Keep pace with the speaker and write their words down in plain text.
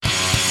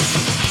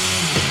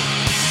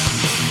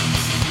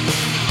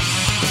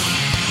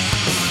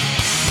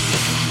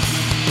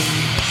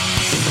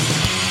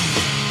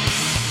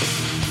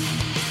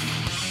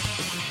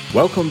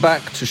Welcome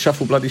back to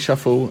Shuffle Bloody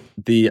Shuffle,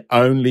 the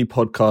only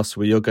podcast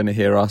where you're going to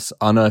hear us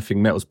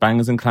unearthing metal's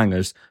bangers and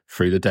clangers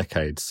through the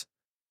decades.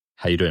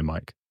 How you doing,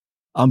 Mike?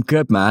 I'm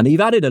good, man. You've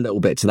added a little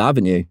bit to that,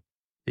 haven't you?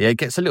 Yeah, it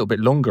gets a little bit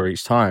longer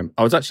each time.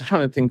 I was actually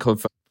trying to think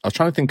of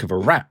a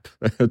rap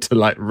to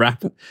like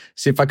rap,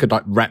 see if I could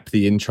like rap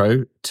the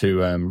intro to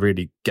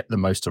really get the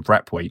most of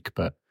Rap Week.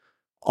 But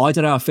I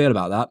don't know how I feel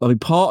about that. I mean,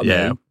 part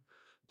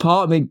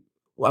of me,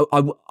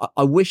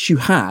 I wish you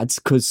had,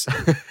 because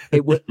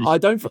it would. I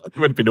don't. It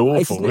would have been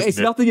awful. It's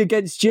nothing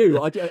against you.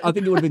 I think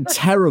it would have been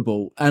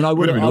terrible, and I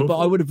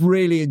would have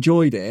really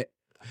enjoyed it.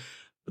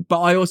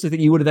 But I also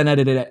think you would have then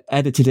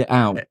edited it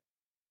out.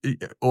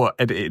 Or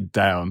edited it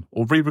down,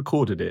 or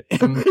re-recorded it.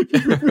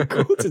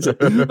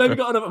 Maybe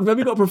got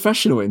a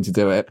professional in to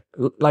do it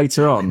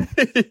later on.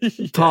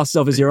 Pass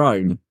off as your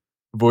own.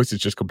 Voice is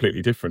just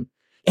completely different.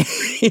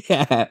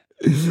 Yeah.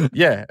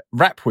 Yeah,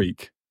 Rap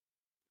Week.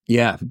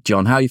 Yeah,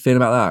 John, how are you feeling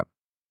about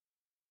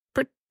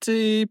that?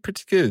 Pretty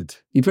good.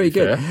 You're pretty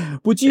good. Fair.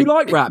 Would you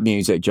like rap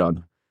music,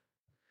 John?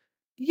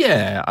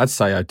 Yeah, I'd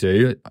say I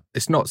do.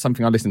 It's not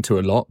something I listen to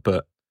a lot,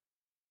 but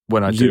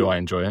when I do, I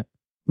enjoy it.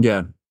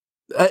 Yeah.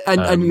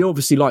 And you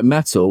obviously like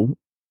metal.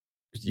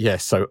 Yeah,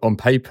 so on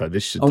paper,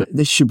 this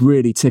should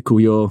really tickle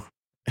your...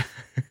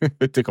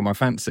 tickle my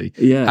fancy.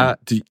 Yeah.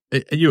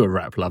 Are you a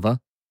rap lover?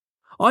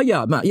 Oh,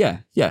 yeah, man. Yeah.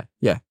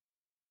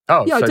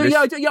 Oh, yeah, so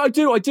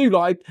I do.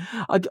 Like,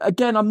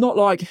 again, I'm not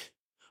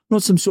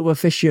some sort of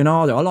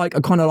aficionado. I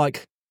kind of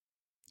like,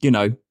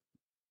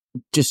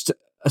 just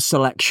a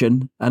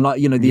selection, and like,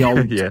 the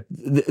old,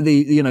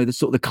 the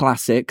sort of the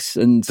classics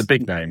and the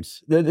big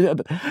names,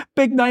 the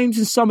big names,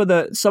 and some of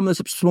the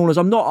smallers.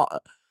 I'm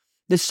not.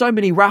 There's so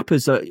many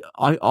rappers that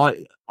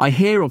I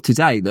hear of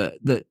today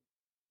that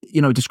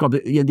describe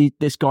it.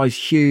 This guy's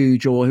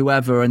huge or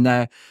whoever, and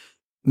they're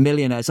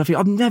millionaires. I think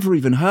I've never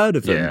even heard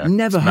of them. Yeah,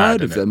 never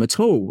heard of them at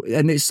all.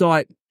 And it's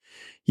like,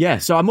 yeah.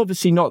 So I'm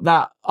obviously not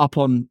that up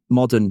on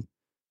modern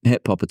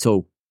hip hop at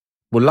all.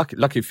 Well,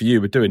 lucky for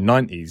you, we're doing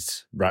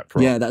 90s rap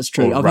rock. Yeah, that's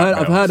true. I've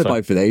heard of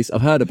both of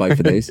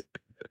these.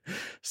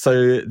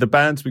 So the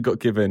bands we got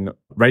given: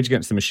 Rage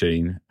Against the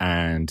Machine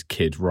and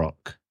Kid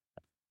Rock.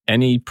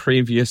 Any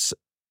previous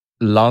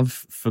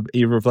love for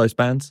either of those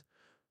bands?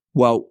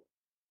 Well,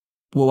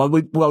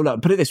 look,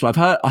 put it this way: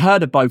 I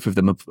heard of both of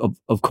them,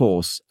 of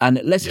course.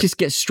 And let's just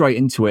get straight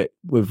into it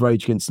with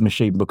Rage Against the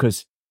Machine,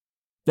 because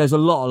there's a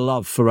lot of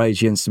love for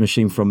Rage Against the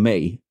Machine from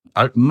me.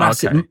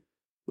 Massive,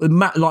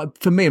 okay. Like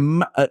for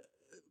me.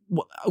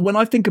 When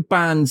I think of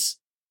bands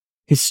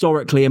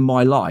historically in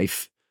my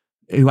life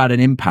who had an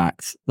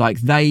impact,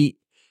 like they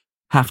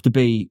have to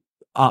be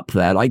up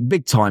there, like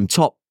big time,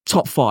 top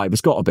five. It's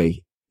got to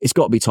be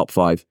top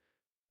five.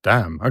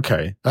 Damn.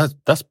 Okay,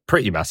 that's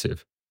pretty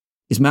massive.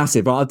 It's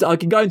massive. I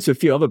can go into a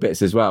few other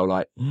bits as well.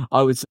 Like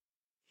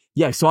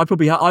so I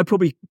probably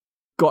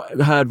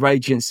heard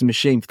Rage Against the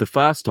Machine for the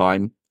first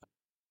time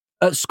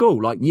at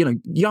school, like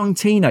young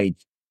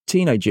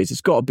teenagers.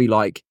 It's got to be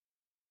like,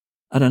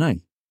 I don't know,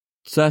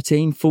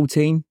 13,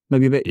 14,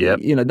 maybe a bit,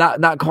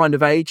 that kind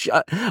of age.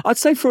 I'd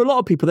say for a lot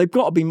of people, they've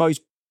got to be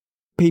most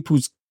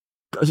people's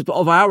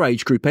of our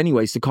age group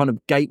anyways, the kind of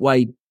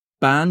gateway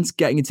bands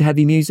getting into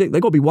heavy music.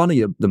 They've got to be one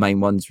of the main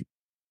ones,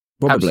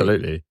 probably.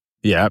 Absolutely.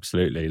 Yeah,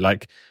 absolutely.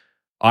 Like,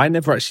 I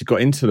never actually got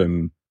into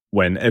them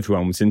when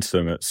everyone was into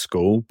them at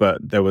school, but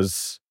there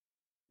was...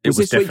 Was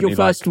this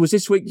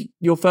week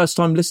your first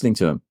time listening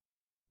to them?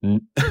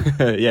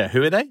 Yeah,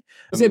 who are they?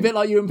 Is it a bit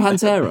like you and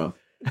Pantera?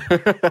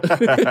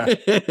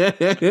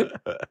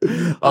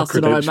 Our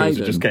credentials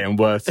are just getting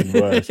worse and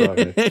worse,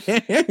 aren't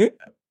they?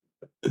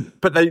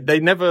 But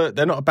they're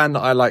not a band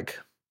that I like.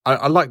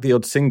 I like the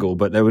odd single,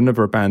 but they were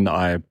never a band that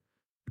I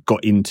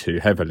got into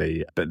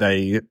heavily. But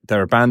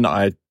they're a band that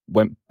I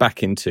went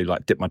back into,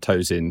 like dip my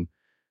toes in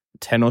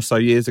 10 or so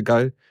years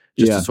ago,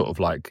 just to sort of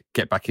like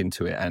get back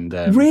into it. And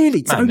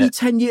really, it's only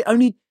 10 years.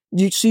 Only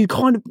you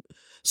kind of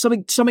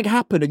something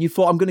happened, and you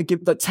thought, I'm going to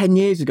give that 10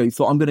 years ago. You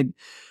thought, I'm going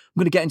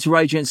to get into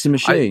Rage Against the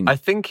Machine. I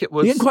think it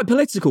was... You're getting quite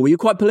political. Were you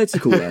quite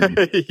political then?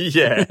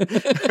 Yeah.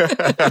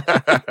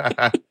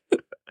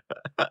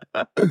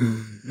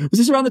 Was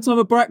this around the time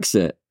of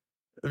Brexit?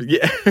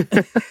 Yeah.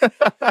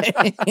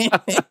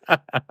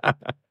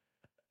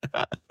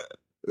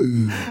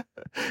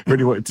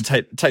 Really wanted to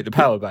take the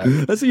power back.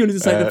 That's what you wanted to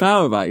take the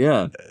power back,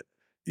 yeah.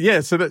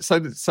 Yeah, so that's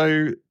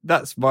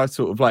my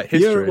sort of like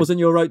history. It wasn't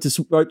your rope to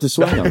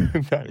swing on.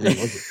 No, it really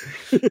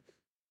wasn't.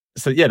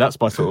 So yeah, that's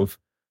my sort of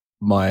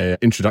my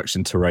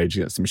introduction to Rage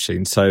Against the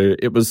Machine. So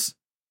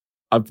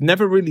I've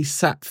never really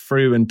sat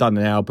through and done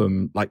an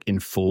album like in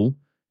full,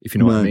 if you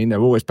know what I mean.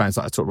 There were always bands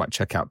that I sort of like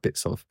check out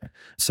bits of.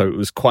 So it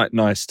was quite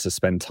nice to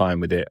spend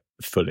time with it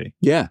fully.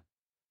 Yeah.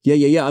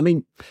 I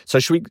mean, so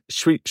should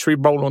we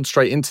roll on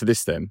straight into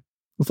this then?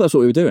 Well, that's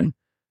what we were doing.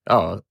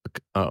 Oh.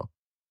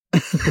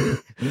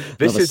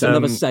 This is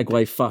another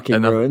segue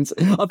fucking ruined.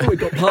 I thought we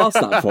got past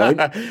that point.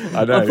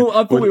 I know.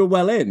 I thought we were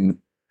well in.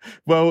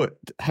 Well,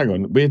 hang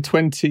on. We're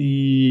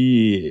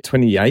 28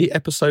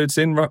 episodes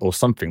in, right? Or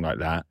something like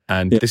that.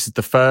 And this is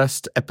the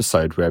first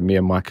episode where me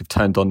and Mike have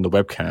turned on the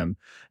webcam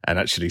and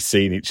actually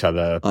seen each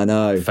other. I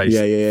know. Face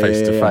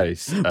to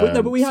face.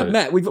 But we have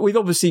met. We've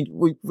obviously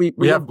we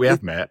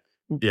have met.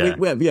 Yeah.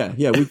 We've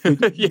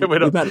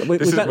met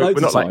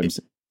loads of times.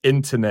 Like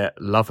internet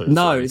lovers.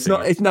 No, it's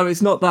not. It's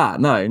not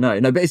that. No.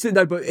 But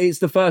it's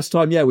the first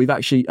time. Yeah, we've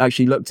actually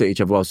looked at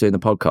each other whilst doing the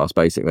podcast,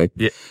 basically.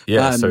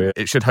 Yeah. So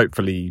it should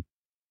hopefully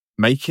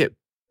make it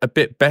a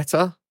bit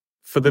better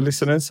for the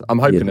listeners. I'm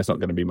hoping there's not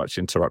going to be much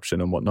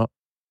interruption and whatnot.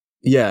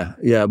 Yeah.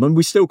 I mean,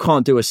 we still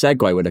can't do a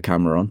segue with a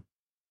camera on.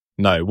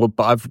 No, well,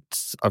 but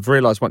I've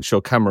realised once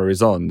your camera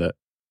is on that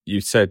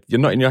you said you're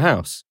not in your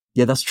house.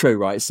 Yeah, that's true,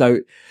 right? So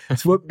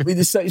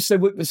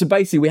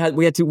basically, we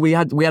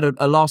had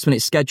a last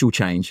minute schedule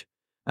change,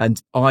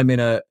 and I'm in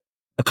a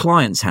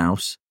client's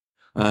house.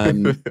 What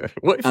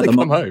if they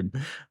come home?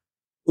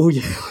 Oh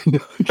yeah,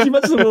 she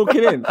must have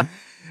walking in.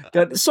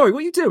 Going, sorry, what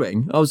are you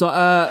doing? I was like,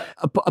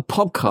 a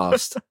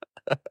podcast.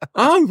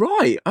 Oh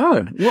right.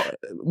 Oh,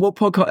 what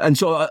podcast? And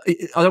so I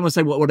don't want to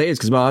say what it is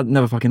because I've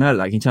never fucking heard of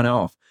that. Can you turn it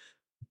off?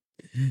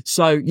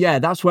 So yeah,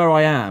 that's where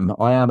I am.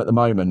 I am at the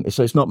moment.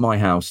 So it's not my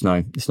house.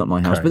 No, it's not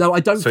my house. Okay. But no, I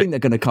don't think they're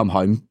going to come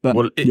home. But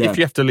if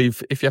you have to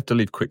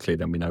leave quickly,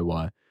 then we know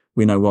why.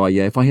 We know why.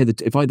 Yeah. If I hear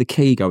the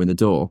key go in the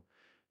door.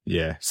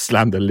 Yeah.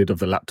 Slam the lid of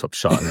the laptop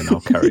shut, and then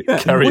I'll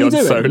carry on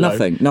solo.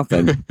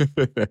 Nothing.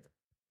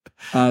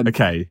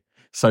 Okay.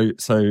 So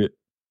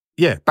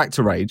yeah. Back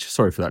to Rage.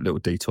 Sorry for that little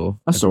detour.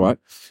 That's all right.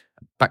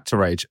 Back to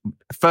Rage.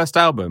 First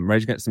album,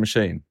 Rage Against the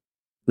Machine.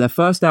 Their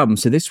first album.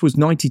 So this was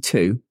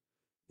 92.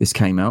 This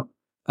came out.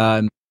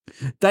 When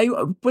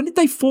did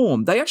they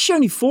form? They actually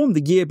only formed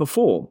the year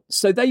before.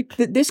 So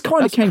this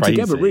kind of came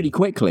together really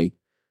quickly.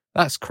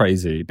 That's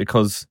crazy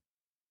because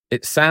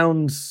it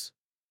sounds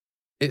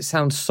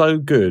so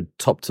good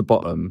top to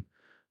bottom.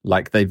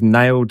 Like they've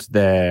nailed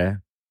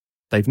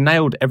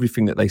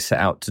everything that they set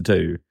out to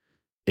do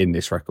in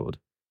this record.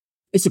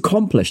 It's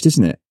accomplished,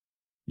 isn't it?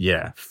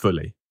 Yeah,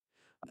 fully.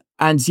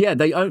 And yeah,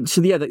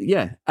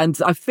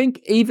 and I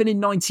think even in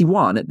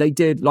 91 they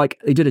did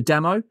a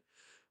demo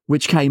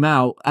which came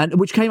out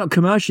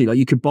commercially, like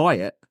you could buy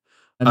it.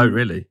 Oh,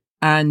 really?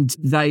 And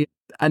that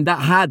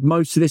had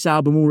most of this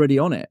album already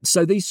on it.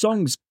 So these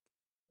songs,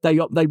 they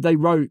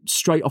wrote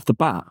straight off the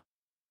bat.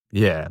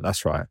 Yeah,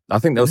 that's right. I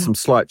think there was some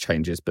slight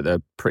changes, but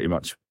they're pretty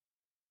much.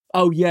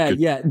 Oh yeah,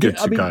 good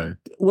to go.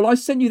 Well, I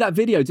sent you that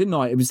video, didn't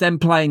I? It was them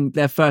playing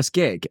their first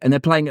gig, and they're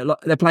playing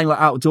like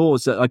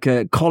outdoors at like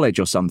a college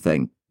or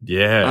something.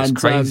 Yeah, it's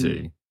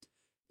crazy.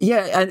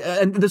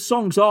 And the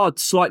songs are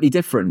slightly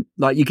different.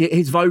 Like you get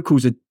his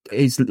vocals,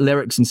 his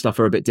lyrics and stuff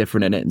are a bit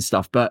different in it and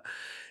stuff. But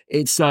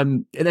it's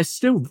they're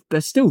still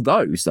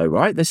those though,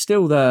 right? They're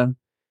still the.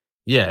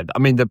 Yeah, I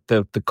mean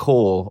the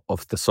core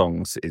of the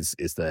songs is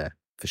there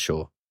for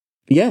sure.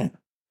 Yeah,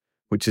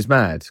 which is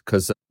mad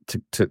because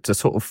to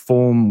sort of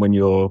form when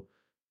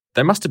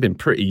they must have been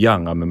pretty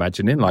young. I'm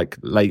imagining like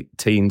late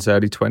teens,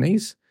 early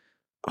 20s.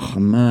 Oh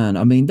man,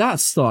 I mean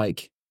that's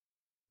like.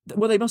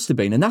 Well, they must have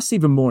been, and that's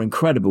even more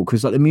incredible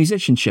because like the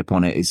musicianship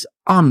on it is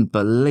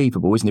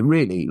unbelievable, isn't it?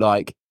 Really,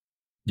 like,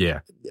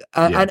 yeah.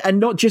 And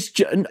not just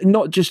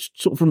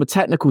sort of from a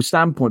technical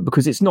standpoint,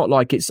 because it's not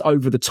like it's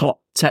over the top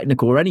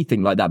technical or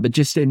anything like that, but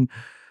just in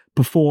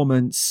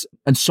performance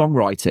and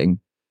songwriting,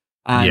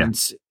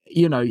 and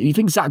you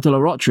think Zach De La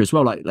Rocha as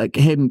well, like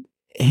him,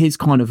 his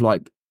kind of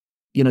like,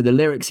 the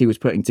lyrics he was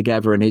putting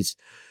together and his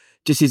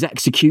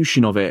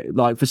execution of it,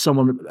 like for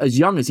someone as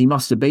young as he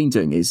must have been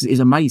doing, is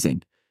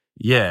amazing.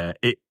 Yeah,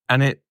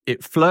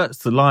 it flirts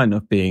the line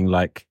of being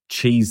like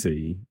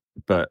cheesy,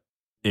 but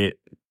it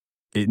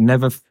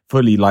never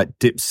fully like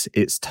dips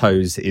its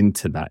toes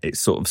into that. It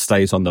sort of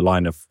stays on the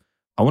line of,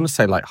 I want to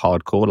say like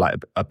hardcore, like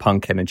a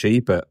punk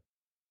energy, but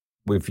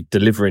with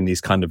delivering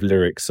these kind of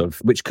lyrics of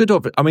which could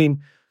have. I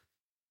mean,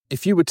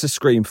 if you were to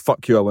scream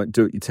 "fuck you, I won't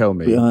do what you tell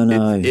me,"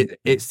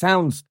 it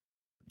sounds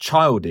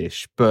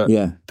childish, but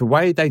the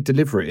way they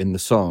deliver it in the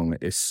song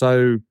is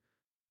so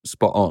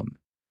spot on.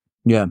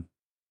 Yeah.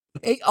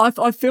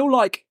 I feel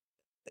like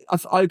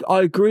I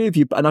agree with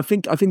you, and I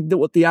think that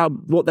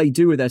what they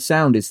do with their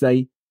sound is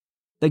they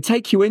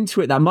take you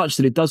into it that much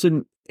that it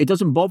doesn't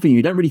bother you.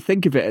 You don't really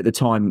think of it at the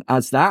time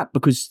as that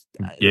because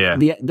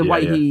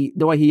the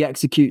way he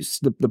executes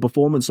the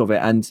performance of it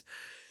and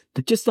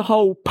just the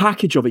whole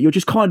package of it, you're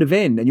just kind of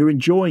in and you're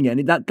enjoying it,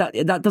 and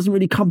that doesn't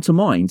really come to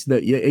mind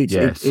that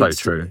it's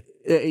true.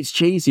 It's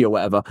cheesy or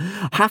whatever.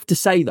 I have to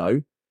say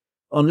though,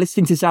 on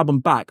listening to this album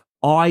back,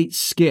 I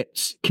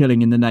skipped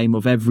Killing in the Name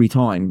of every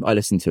time I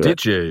listened to it.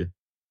 Did you?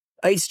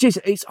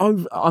 It's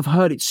over. I've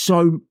heard it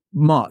so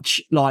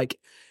much, like,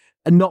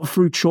 and not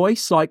through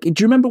choice. Like, do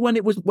you remember when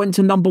it went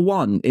to number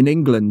one in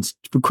England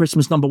for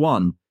Christmas number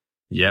one?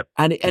 Yep.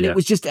 And it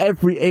was just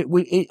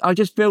I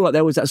just feel like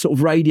there was that sort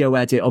of radio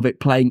edit of it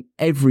playing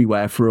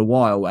everywhere for a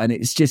while. And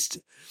it's just,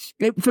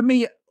 for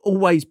me,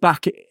 always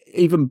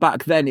even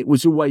back then, it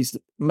was always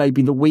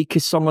maybe the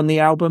weakest song on the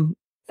album.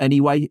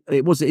 Anyway,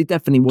 it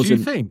definitely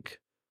wasn't. Do you think?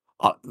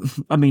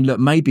 I mean, look,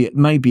 maybe it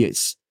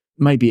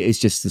is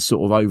just the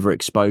sort of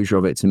overexposure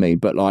of it to me,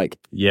 but like,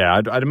 yeah,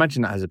 I'd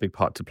imagine that has a big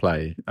part to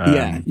play.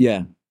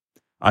 Yeah.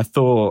 I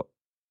thought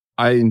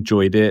I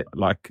enjoyed it.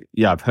 Like,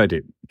 yeah, I've heard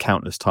it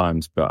countless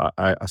times, but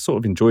I sort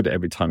of enjoyed it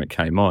every time it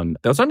came on.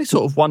 There was only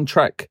sort of one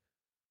track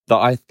that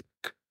I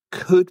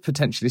could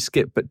potentially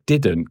skip, but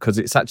didn't, because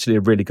it's actually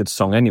a really good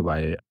song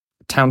anyway.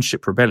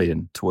 Township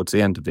Rebellion, towards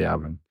the end of the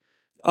album.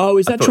 Oh,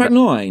 is that track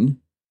 9?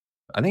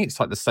 I think it's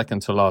like the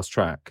second to last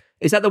track.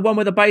 Is that the one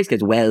where the bass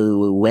goes,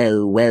 well,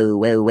 well, well,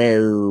 well,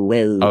 well,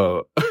 well?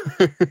 Oh.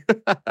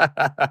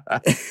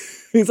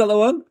 Is that the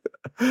one?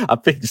 I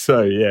think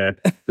so, yeah.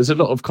 There's a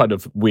lot of kind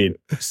of weird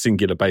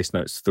singular bass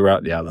notes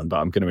throughout the album, but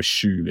I'm going to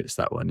assume it's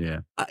that one, yeah.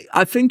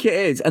 I think it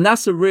is. And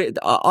that's I'm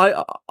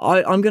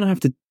going to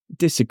have to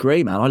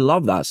disagree, man. I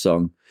love that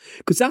song.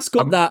 Because that's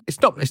got that...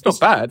 It's not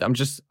bad.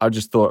 I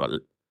just thought,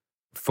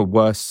 for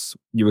worse,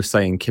 you were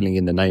saying Killing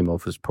in the Name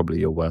of was probably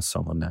your worst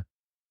song on there.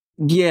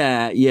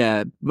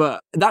 Yeah,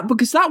 but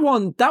because that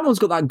one's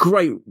got that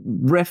great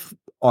riff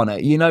on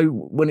it, you know,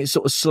 when it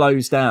sort of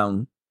slows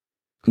down.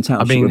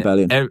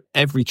 Rebellion.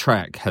 Every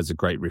track has a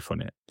great riff on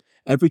it.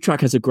 Every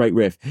track has a great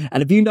riff,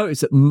 and if you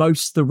notice that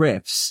most of the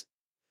riffs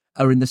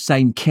are in the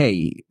same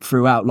key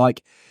throughout,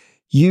 like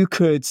you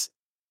could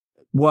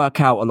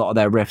work out a lot of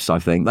their riffs. I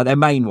think like their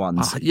main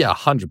ones. Yeah,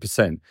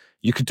 100%.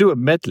 You could do a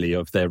medley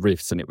of their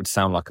riffs, and it would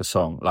sound like a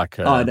song, like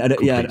a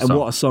and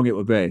what a song it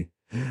would be.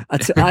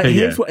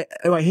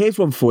 Here's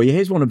one for you.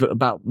 Here's one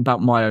about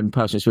my own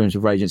personal experience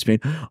with Rage Against the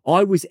Machine.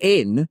 I was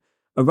in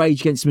a Rage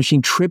Against the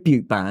Machine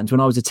tribute band when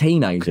I was a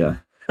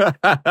teenager.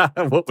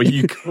 What were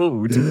you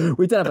called?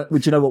 We didn't have. Do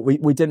you know what?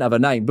 We didn't have a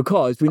name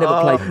because we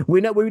never played.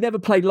 We never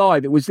played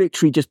live. It was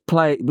literally just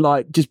playing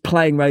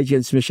Rage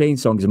Against the Machine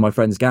songs in my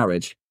friend's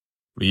garage.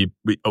 Were you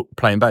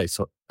playing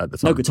bass at the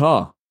time? No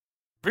guitar.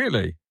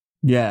 Really?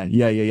 Yeah.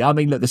 I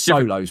mean, look, the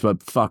solos were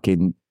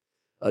fucking.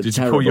 Did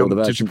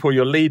you pull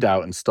your lead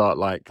out and start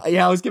like?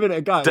 Yeah, I was giving it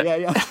a go.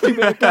 Yeah,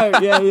 giving it a go.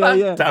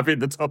 Yeah. Dabbing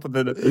the top of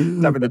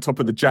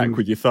the jack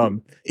with your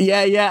thumb.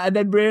 Yeah, and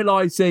then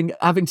realizing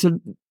having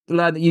to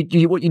learn that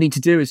you what you need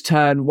to do is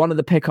turn one of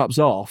the pickups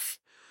off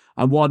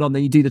and one on.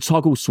 Then you do the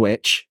toggle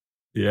switch.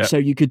 Yeah. So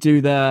you could do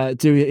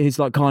his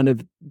like kind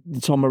of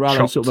Tom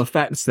Morello sort of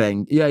effects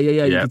thing. Yeah.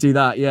 You could do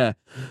that. Yeah.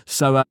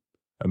 So.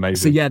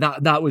 Amazing. So yeah,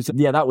 that was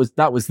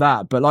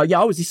that. But like,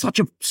 yeah, I was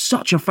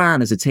such a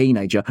fan as a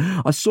teenager.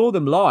 I saw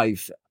them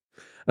live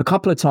a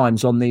couple of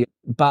times on the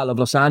Battle of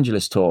Los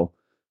Angeles tour,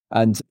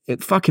 and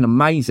it's fucking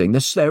amazing.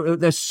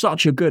 They're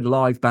such a good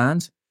live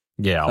band.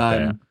 Yeah,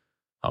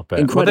 I'll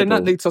bet. Incredible. Well, then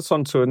that leads us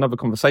on to another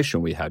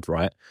conversation we had,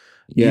 right?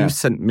 Yeah. You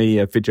sent me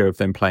a video of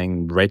them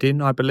playing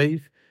Reading, I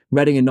believe.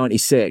 Reading in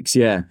 '96,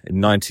 yeah. In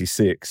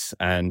 '96,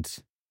 and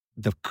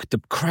the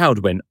crowd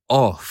went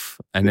off,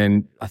 and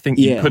then I think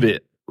you put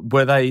it.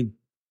 Were they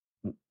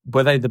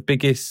the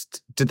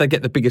biggest? Did they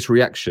get the biggest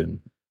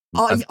reaction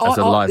as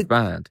a live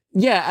band?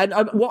 Yeah,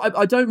 and what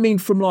I don't mean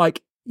from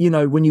like, you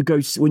know, when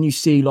you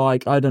see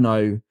like, I don't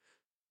know,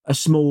 a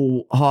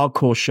small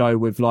hardcore show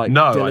with like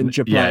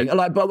Dillinger playing,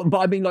 like, but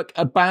I mean like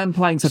a band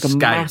playing to like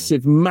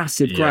a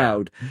massive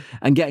crowd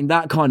and getting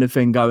that kind of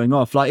thing going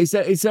off. Like, is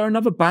there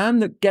another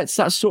band that gets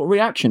that sort of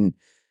reaction?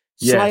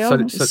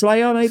 Slayer,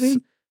 Slayer maybe.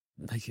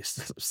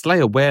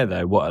 Slayer, where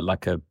though? What,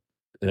 like a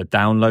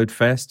download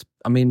fest?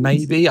 I mean,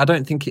 maybe. I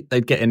don't think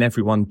they'd get in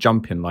everyone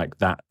jumping like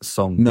that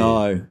song did.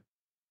 No.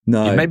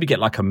 You'd maybe get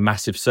like a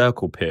massive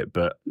circle pit,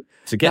 but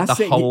to get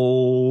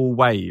whole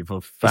wave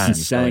of fans, it's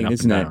insane, going up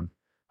isn't and it? down.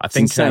 I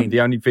think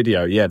the only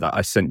video, that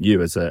I sent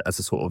you as a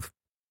sort of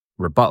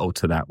rebuttal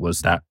to that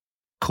was that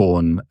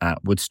Korn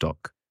at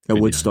Woodstock. At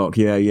Woodstock,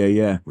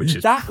 yeah. Which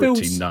is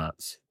pretty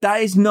nuts.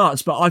 That is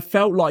nuts, but I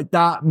felt like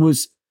that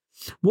was.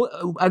 What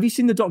have you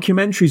seen the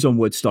documentaries on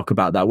Woodstock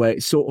about that, where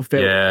it sort of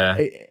felt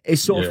it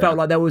sort of felt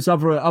like there was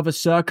other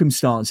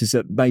circumstances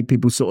that made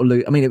people sort of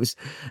lose. I mean, it was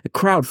a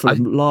crowd full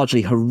of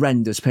largely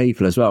horrendous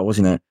people as well,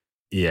 wasn't it?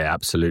 Yeah,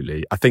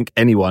 absolutely. I think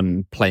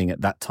anyone playing at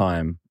that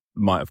time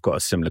might have got a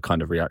similar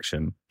kind of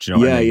reaction. Do you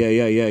know what I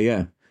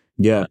mean?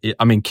 Yeah.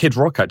 I mean, Kid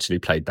Rock actually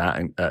played that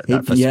at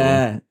that festival.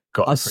 Yeah,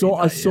 I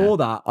saw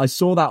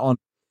that on.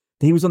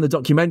 He was on the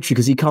documentary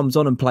because he comes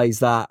on and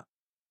plays that.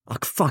 Oh,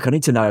 fuck, I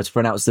need to know how to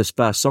pronounce this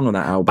first song on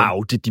that album.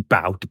 Bow, did you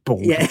bow?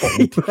 Yeah,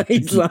 he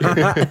plays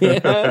that.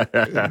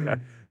 Yeah.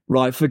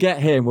 Right, forget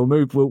him.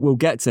 We'll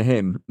get to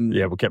him.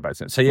 Yeah, we'll get back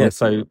to it.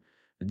 So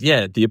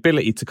the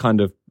ability to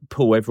kind of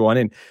pull everyone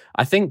in.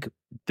 I think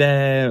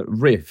their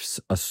riffs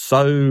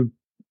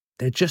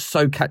they're just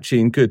so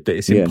catchy and good that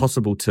it's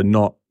impossible to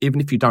not,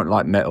 even if you don't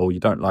like metal, you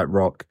don't like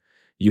rock,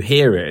 you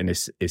hear it and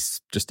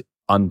it's just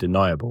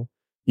undeniable.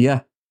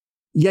 Yeah.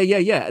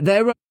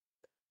 They're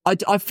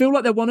I feel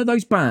like they're one of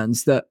those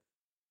bands that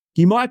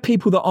you might have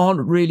people that aren't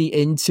really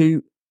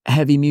into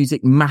heavy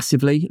music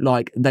massively,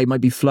 like they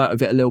might be flirt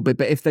with it a little bit,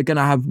 but if they're going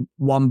to have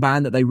one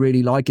band that they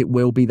really like, it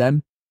will be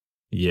them.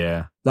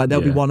 Yeah. Like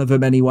they'll be one of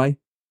them anyway.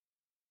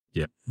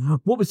 Yeah.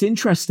 What was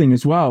interesting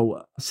as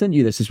well, I sent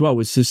you this as well,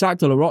 was Zach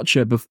De La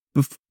Rocha,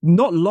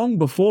 not long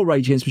before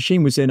Rage Against the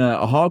Machine, was in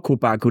a hardcore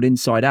band called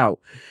Inside Out.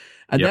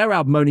 And their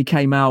album only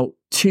came out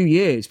 2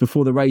 years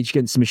before the Rage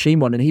Against the Machine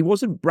one. And he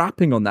wasn't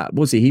rapping on that,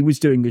 was he? He was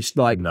doing just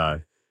like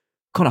kind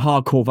of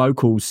hardcore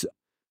vocals.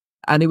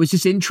 And it was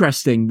just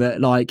interesting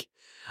that, like,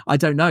 I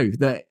don't know,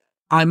 that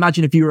I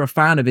imagine if you were a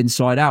fan of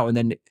Inside Out and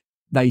then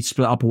they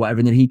split up or whatever,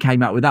 and then he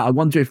came out with that, I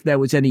wonder if there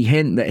was any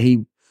hint that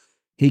he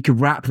could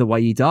rap the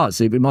way he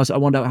does. I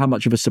wonder how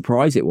much of a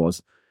surprise it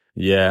was.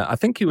 Yeah, I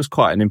think he was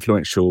quite an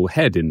influential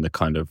head in the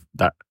kind of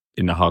that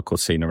in the hardcore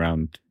scene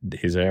around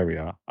his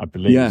area, I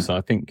believe. Yeah. So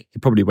I think he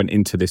probably went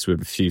into this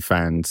with a few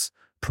fans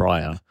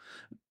prior.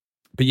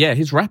 But yeah,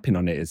 his rapping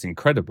on it is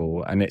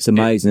incredible, and it's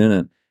amazing,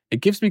 isn't it?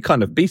 It gives me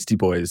kind of Beastie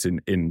Boys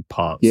in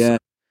parts. Yeah,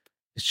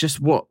 it's just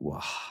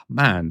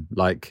man,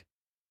 like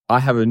I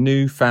have a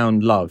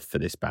newfound love for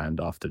this band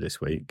after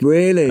this week.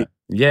 Really?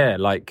 Yeah,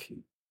 like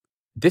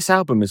this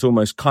album is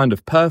almost kind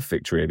of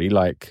perfect, really,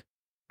 like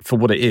for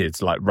what it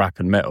is, like rap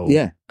and metal.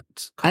 Yeah,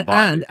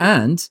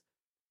 and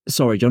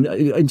sorry, John,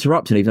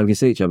 interrupting even though we can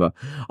see each other.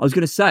 I was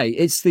going to say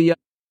it's the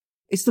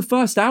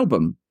first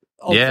album.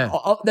 There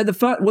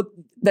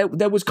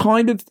was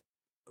kind of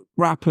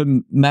rap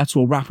and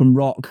metal, rap and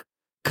rock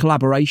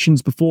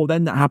collaborations before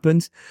then that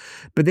happened,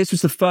 but this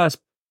was the first,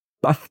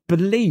 I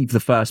believe, the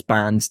first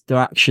band to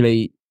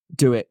actually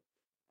do it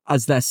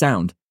as their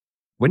sound.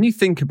 When you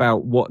think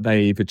about what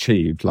they've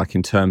achieved, like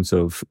in terms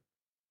of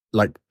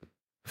like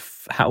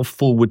how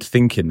forward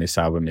thinking this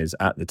album is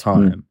at the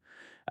time,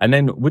 and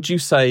then would you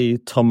say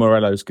Tom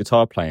Morello's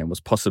guitar playing was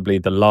possibly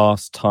the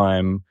last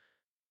time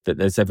that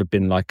there's ever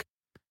been like,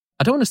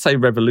 I don't want to say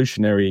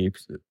revolutionary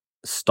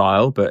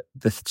style, but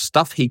the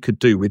stuff he could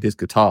do with his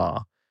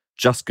guitar,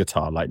 just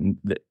guitar, like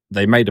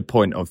they made a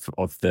point of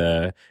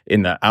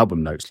in the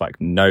album notes,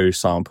 like no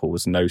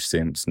samples, no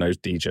synths, no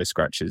DJ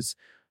scratches.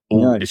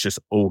 It's just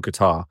all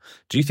guitar.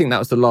 Do you think that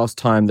was the last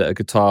time that a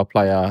guitar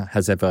player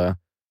has ever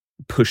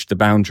pushed the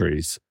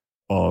boundaries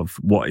of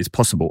what is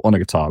possible on a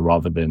guitar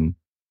rather than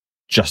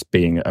just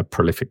being a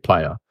prolific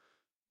player?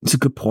 It's a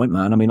good point,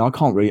 man. I mean,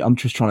 I'm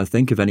just trying to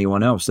think of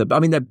anyone else. I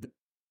mean, there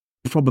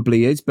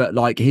probably is, but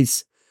like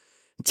his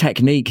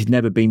technique had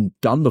never been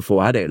done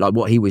before, had it? Like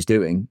what he was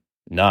doing.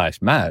 No,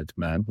 it's mad,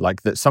 man.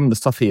 Like that, some of the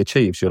stuff he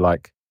achieves, you're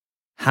like,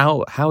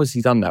 how has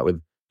he done that with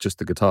just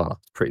the guitar?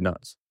 It's pretty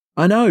nuts.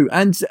 I know,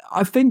 and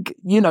I think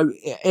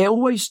it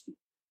always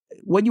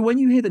when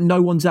you hear that no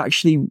one's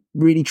actually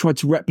really tried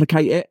to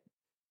replicate it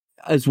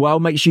as well,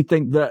 makes you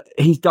think that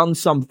he's done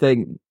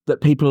something that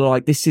people are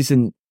like, this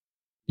isn't.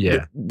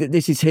 Yeah,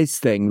 this is his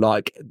thing.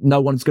 Like no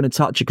one's going to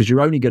touch it because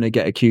you're only going to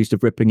get accused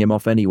of ripping him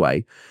off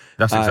anyway.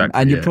 That's exactly,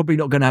 and you're probably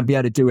not going to be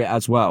able to do it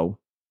as well.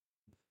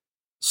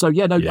 So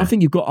I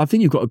think you've got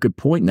a good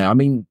point there. I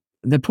mean,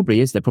 there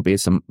probably is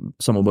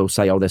someone will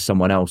say, oh, there's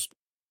someone else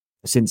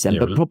since then,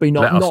 but probably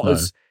not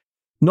as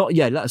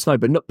let us know,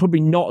 but probably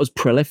not as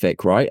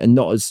prolific, right? And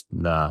not as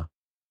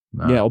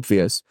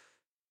obvious.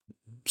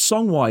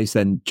 Song wise,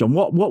 then, John,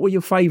 what were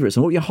your favourites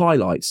and what were your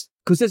highlights?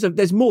 Because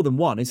there's more than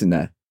one, isn't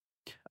there?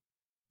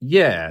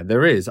 Yeah,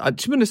 there is.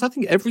 To be honest, I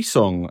think every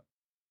song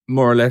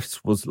more or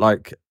less was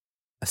like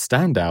a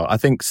standout. I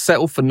think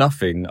Settle for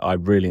Nothing I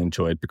really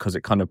enjoyed because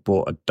it kind of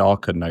brought a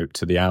darker note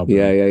to the album.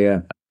 Yeah.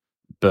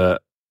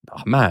 But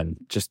man,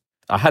 just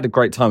I had a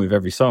great time with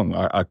every song.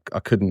 I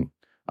couldn't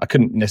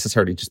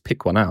necessarily just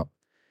pick one out.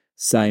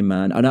 Same,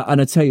 man. And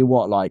I tell you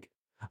what, like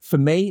for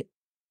me,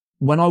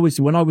 when I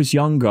was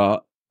younger,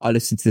 I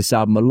listened to this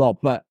album a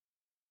lot, but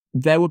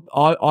there were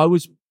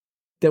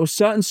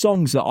certain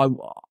songs that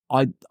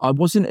I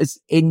wasn't as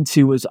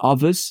into as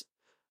others.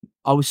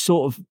 I was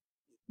sort of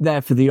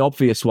there for the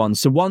obvious ones.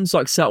 So ones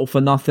like Settle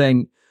for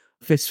Nothing,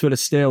 Fistful of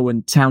Steel,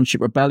 and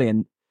Township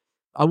Rebellion,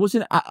 I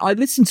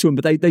listened to them,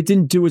 but they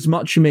didn't do as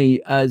much for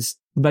me as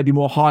maybe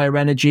more Higher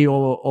Energy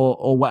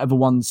or whatever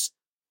ones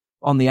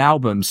on the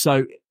album.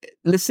 So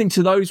listening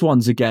to those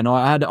ones again,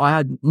 I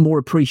had more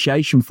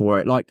appreciation for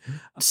it. Like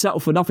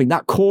Settle for Nothing,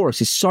 that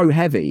chorus is so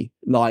heavy.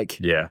 Like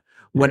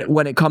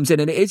when it comes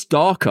in, and it is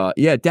darker.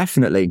 Yeah,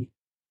 definitely.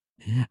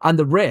 And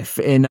the riff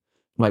in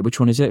which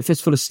one is it?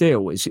 Fistful of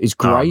Steel is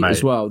great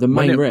as well. The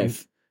main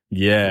riff.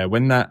 Yeah,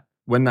 when that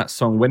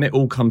song, when it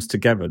all comes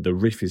together, the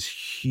riff is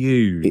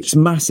huge. It's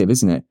massive,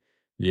 isn't it?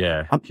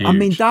 Yeah. I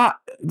mean that,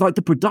 like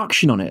the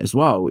production on it as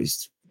well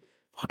is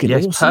fucking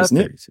awesome, perfect. Isn't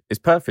it? It's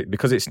perfect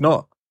because it's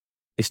not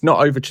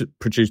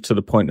overproduced to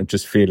the point of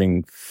just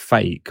feeling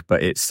fake,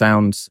 but it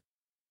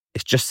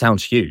just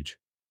sounds huge.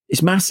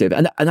 It's massive,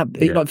 and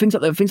like things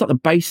like the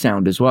bass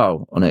sound as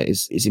well on it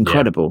is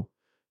incredible.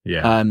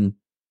 Yeah.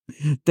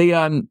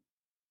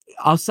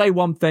 I'll say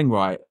one thing,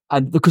 right?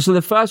 And because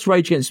the first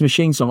Rage Against the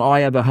Machine song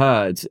I ever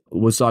heard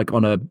was like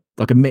on a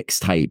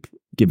mixtape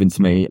given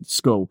to me at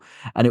school,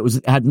 and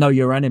it had Know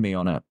Your Enemy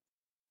on it,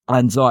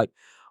 and like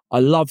I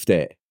loved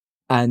it,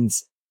 and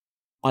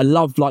I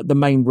loved like the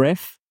main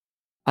riff,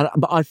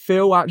 but I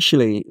feel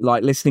actually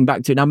like listening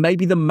back to it now,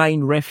 maybe the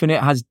main riff in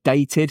it has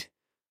dated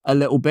a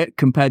little bit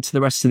compared to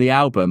the rest of the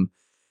album.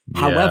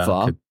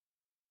 However,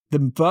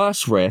 the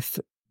verse riff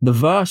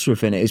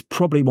in it is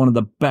probably one of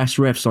the best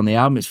riffs on the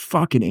album. It's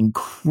fucking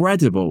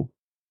incredible.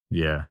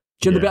 Yeah.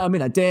 Do you know the bit I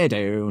mean?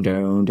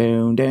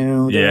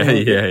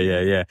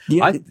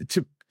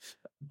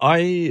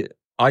 Like,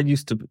 I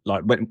used to,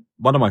 like, when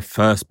one of my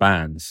first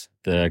bands,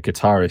 the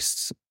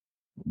guitarist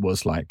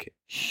was like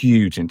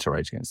huge into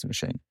Rage Against the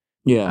Machine.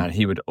 Yeah. And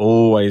he would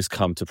always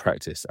come to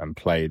practice and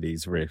play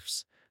these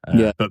riffs.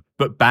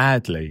 But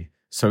badly.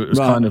 So it was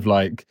kind of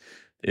like,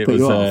 it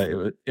was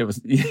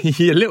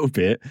a little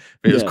bit,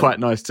 but it was quite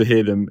nice to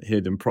hear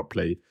them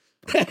properly.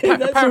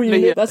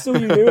 That's all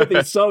you knew of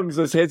these songs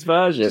was his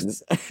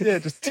versions.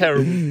 Just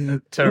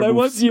terrible. No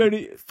wonder you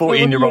only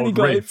 14-year-old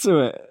got into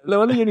it. No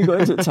wonder you only got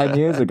into it 10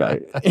 years ago.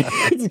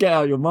 To get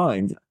out of your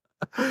mind.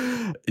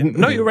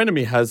 Know Your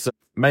Enemy has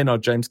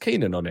Maynard James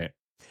Keenan on it.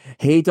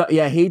 He does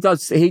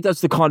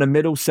the kind of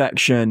middle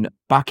section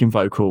backing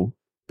vocal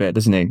bit,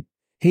 doesn't he?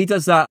 He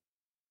does that.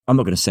 I'm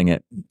not going to sing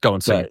it. Go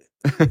on, sing it.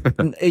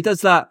 He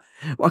does that.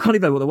 Well, I can't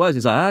even know what the words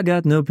is. Like, I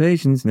got no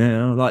patience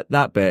now. Like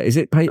that bit. Is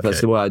it?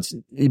 That's the words.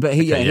 But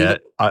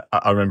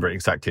I remember it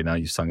exactly now.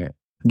 You sung it.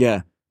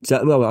 Yeah.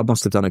 So, well, I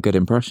must have done a good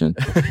impression.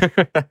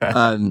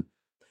 But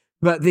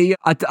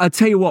I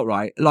tell you what,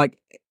 right? Like,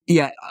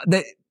 yeah,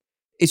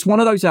 it's one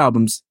of those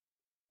albums.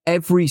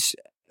 Every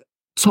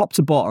top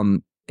to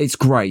bottom, it's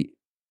great.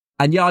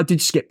 And yeah, I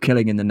did skip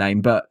Killing in the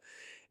Name, but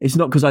it's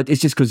not because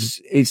it's just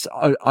because it's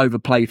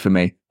overplayed for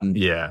me.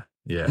 Yeah.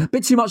 A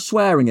bit too much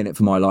swearing in it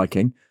for my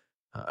liking.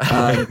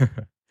 And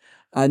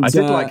I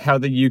did like how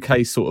the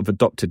UK sort of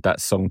adopted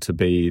that song to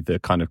be the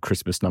kind of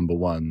Christmas number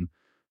one.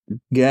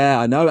 Yeah,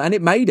 I know. And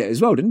it made it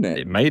as well, didn't it?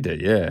 It made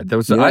it, yeah. There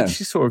was I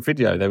actually saw a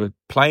video. They were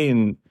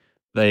playing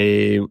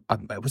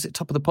was it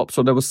Top of the Pops,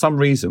 or there was some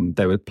reason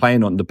they were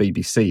playing on the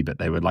BBC, but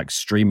they were like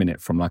streaming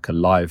it from like a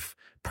live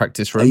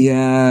practice room.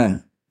 Yeah.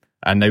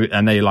 And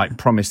they like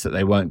promised that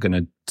they weren't going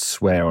to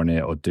swear on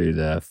it or do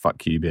the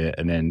fuck you bit,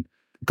 and then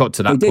got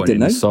to that point in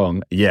the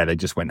song. Yeah, they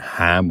just went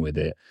ham with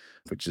it,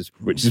 which is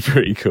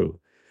pretty cool.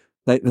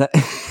 They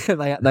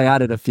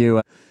added a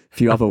few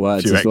other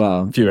words as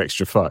well. A few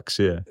extra fucks,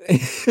 yeah.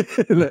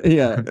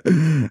 Yeah.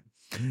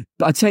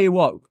 But I tell you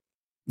what,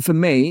 for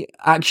me,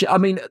 actually, I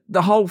mean,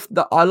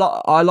 I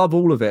love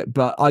all of it,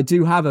 but I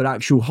do have an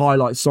actual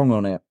highlight song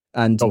on it,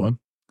 and go on.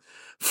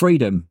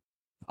 Freedom.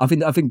 I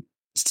think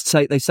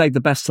they saved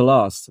the best to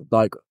last.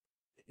 Like,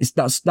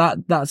 that's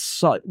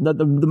like,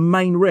 the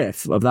main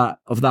riff of that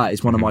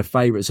is one of my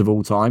favorites of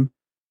all time.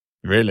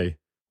 Really?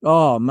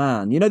 Oh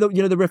man, you know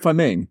the riff I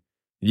mean?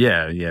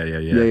 Yeah.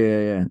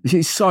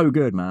 It's so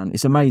good, man.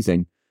 It's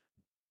amazing.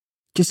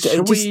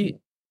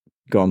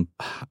 Go on.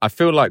 I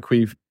feel like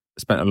we've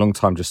spent a long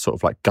time just sort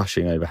of like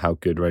gushing over how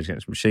good Rage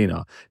Against the Machine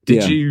are.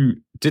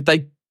 Did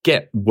they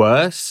get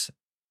worse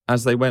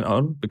as they went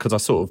on? Because I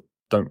sort of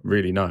don't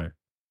really know.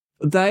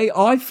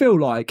 I feel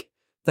like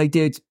they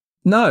did.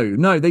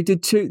 No, they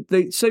did too.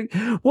 So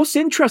what's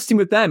interesting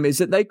with them is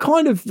that they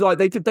kind of like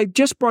they've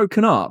just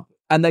broken up,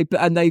 and they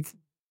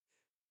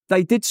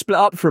did split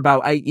up for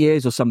about 8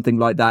 years or something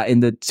like that in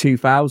the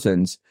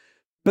 2000s,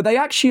 but they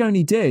actually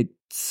only did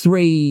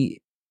 3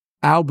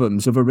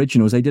 albums of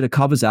originals. They did a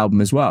covers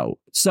album as well.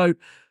 So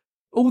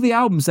all the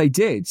albums they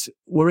did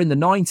were in the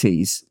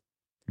 90s,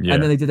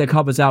 and then they did their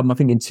covers album, I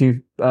think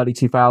in early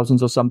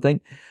 2000s or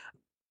something.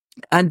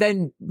 And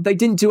then they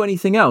didn't do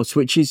anything else,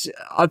 which is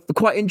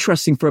quite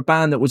interesting for a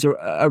band that was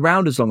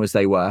around as long as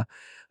they were.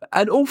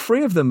 And all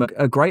 3 of them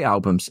are great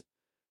albums.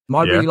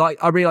 I really like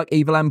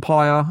Evil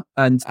Empire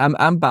and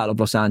Battle of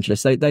Los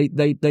Angeles.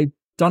 They've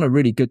done a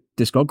really good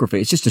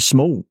discography. It's just a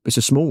small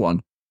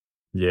one.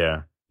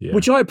 Yeah.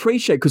 Which I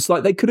appreciate, because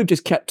like they could have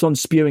just kept on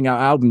spewing out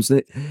albums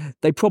that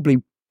they probably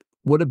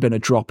would have been a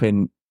drop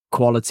in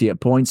quality at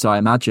points, I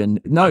imagine.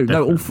 No,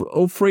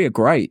 all 3 are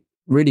great.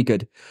 Really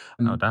good.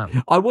 Oh,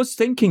 damn. I was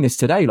thinking this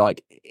today,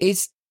 like,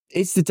 is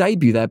the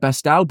debut their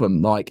best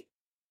album? Like,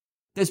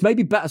 there's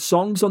maybe better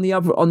songs on the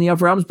other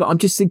albums, but I'm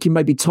just thinking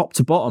maybe top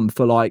to bottom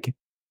for like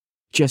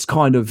just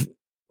kind of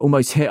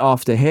almost hit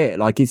after hit.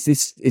 Like, is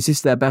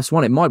this their best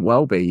one? It might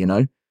well be, you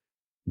know?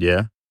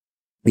 Yeah.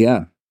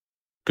 Yeah.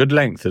 Good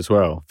length as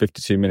well,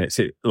 52 minutes.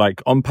 It,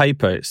 like, on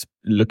paper, it's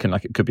looking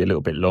like it could be a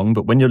little bit long,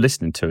 but when you're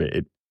listening to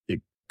it,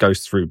 it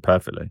goes through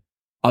perfectly.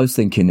 I was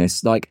thinking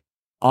this, like,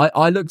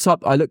 I looked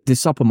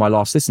this up on my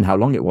last listen, how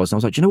long it was. And I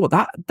was like, you know what?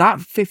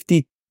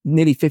 That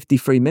nearly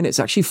 53 minutes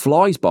actually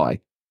flies by.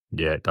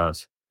 Yeah, it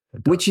does.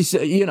 Which is,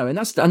 and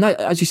that,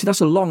 as you said,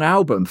 that's a long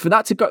album. For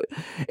that to go,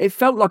 it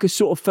felt like a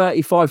sort of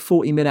 35,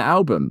 40 minute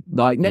album.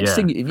 Like next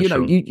thing,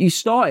 you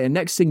start it, and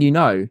next thing you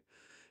know,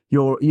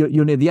 you're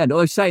near the end.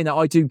 Although saying that,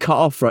 I do cut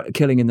off for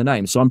Killing in the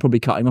Name, so I'm probably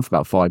cutting off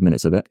about 5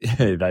 minutes of it.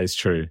 Yeah, that is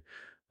true.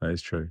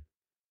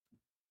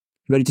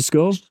 Ready to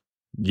score?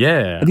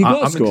 Yeah. Have you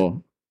got a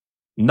score?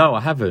 No,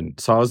 I haven't.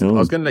 So I was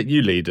going to let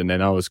you lead, and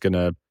then I was going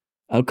to.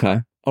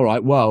 Okay. All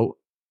right. Well,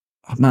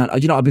 man,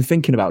 I've been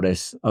thinking about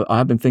this. I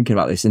have been thinking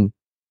about this, and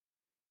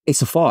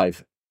it's a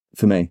 5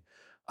 for me.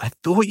 I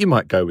thought you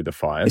might go with a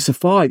 5. It's a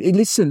 5.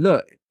 Listen,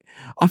 look,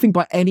 I think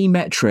by any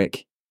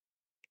metric,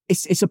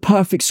 it's a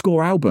perfect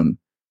score album.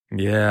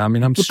 Yeah, I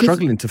mean, I'm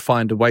struggling to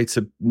find a way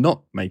to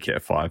not make it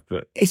a 5,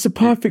 but it's a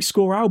perfect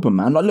score album,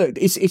 man. Like, look,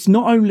 it's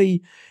not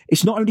only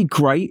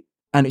great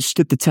and it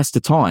stood the test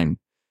of time,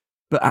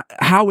 but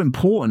how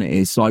important it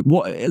is.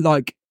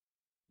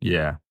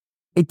 Yeah,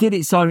 it did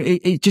its own.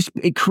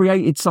 It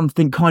created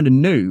something kind of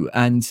new,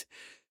 and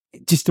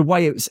just the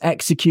way it was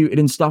executed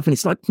and stuff. And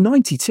it's like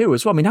 92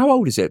 as well. I mean, how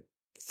old is it?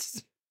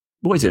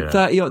 What is it?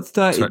 30 or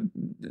 30?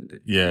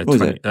 Yeah,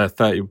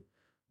 30.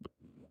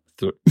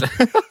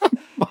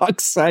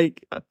 Fuck's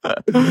sake.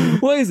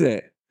 What is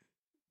it?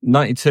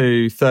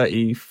 92,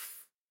 30,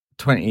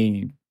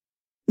 20.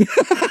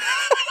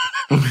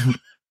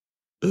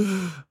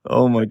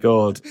 Oh my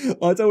God.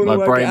 I don't want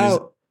to work it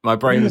out. My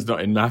brain is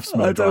not in maths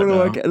mode. I don't want to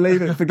work it.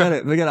 Leave it. Forget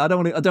it. I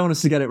don't want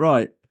us to get it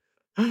right.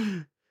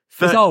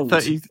 It's old.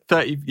 30,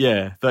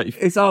 yeah. 30.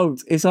 It's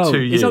old. 2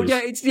 years. It's old. Yeah,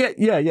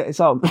 it's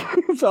old.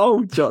 It's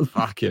old, John.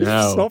 Fucking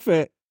hell. Stop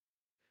it.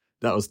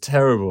 That was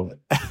terrible.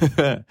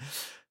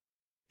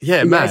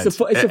 Yeah, man. It's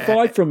a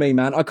 5 from me,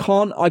 man. I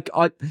can't.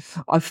 I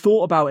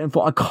thought about it and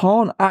thought I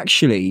can't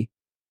actually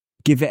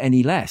give it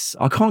any less.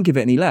 I can't give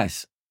it any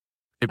less.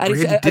 It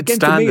really did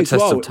stand the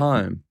test of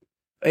time.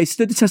 It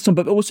stood the test of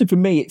time, but also for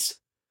me, it's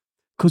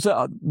because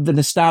the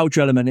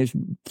nostalgia element is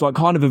like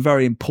kind of a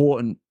very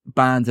important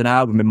band and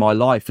album in my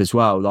life as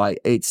well. Like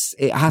it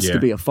has to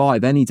be a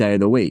 5 any day of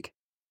the week.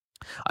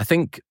 I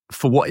think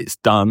for what it's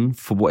done,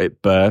 for what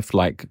it birthed,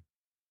 like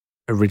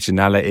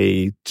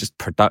originality, just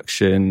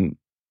production.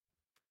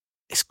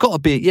 It's got to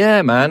be,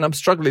 yeah, man. I'm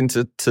struggling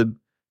to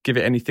give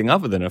it anything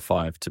other than a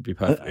 5, to be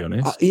perfectly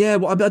honest.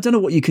 Well, I don't know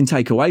what you can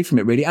take away from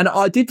it, really. And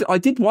I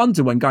did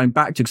wonder when going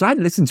back to, because I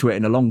hadn't listened to it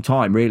in a long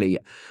time, really,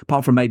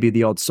 apart from maybe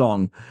the odd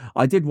song.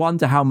 I did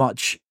wonder how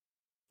much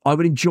I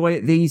would enjoy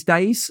it these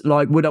days.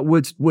 Like, would I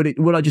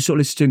just sort of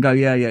listen to it and go,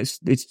 yeah,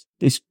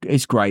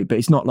 it's great, but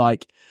it's not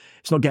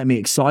getting me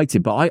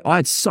excited. But I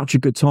had such a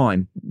good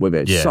time with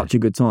it. Yeah. Such a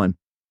good time.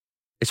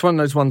 It's one of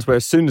those ones where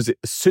as soon as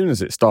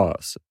it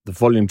starts, the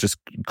volume, just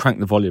crank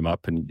the volume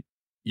up and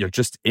you're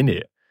just in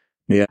it.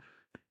 Yeah.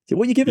 So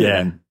what are you giving it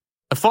then?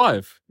 A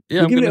 5.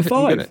 Yeah, I'm giving it a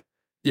 5.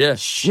 Yeah.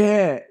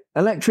 Shit.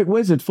 Electric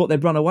Wizard thought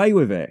they'd run away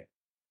with it.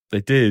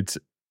 They did.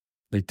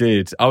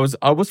 I was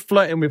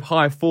flirting with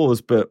high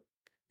 4s, but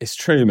it's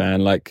true,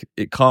 man. Like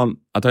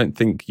I don't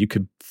think you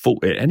could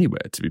fault it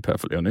anywhere, to be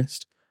perfectly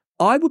honest.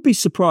 I would be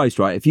surprised,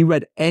 right, if you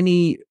read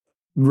any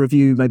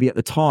review maybe at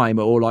the time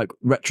or like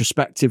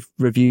retrospective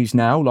reviews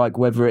now, like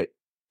whether it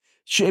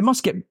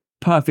must get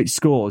perfect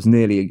scores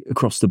nearly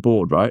across the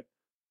board, right?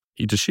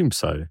 You'd assume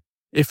so.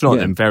 If not,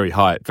 then very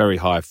high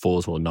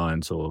 4s or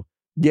 9s or...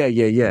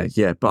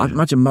 Yeah. But I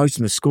imagine most of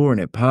them are scoring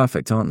it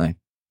perfect, aren't they?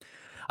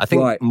 I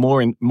think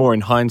more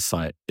in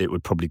hindsight, it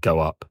would probably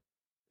go up.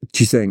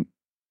 Do you think?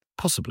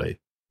 Possibly.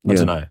 I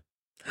don't know.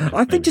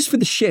 I think just for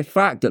the sheer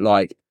fact that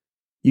like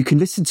you can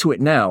listen to it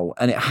now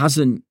and it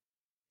hasn't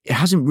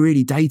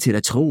really dated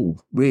at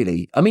all,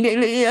 really. I mean,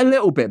 a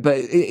little bit, but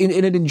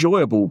in an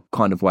enjoyable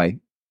kind of way.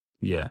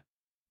 Yeah.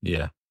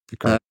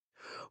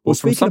 Well,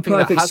 speaking something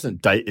of perfect... that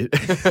hasn't dated.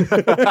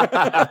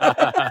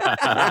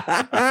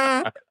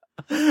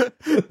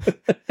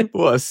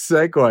 What a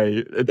segue.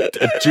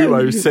 A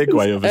duo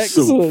segue of a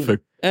sort for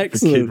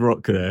Kid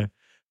Rock there.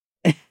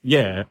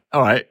 Yeah.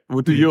 All right.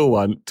 We'll do your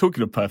one.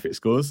 Talking of perfect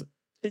scores.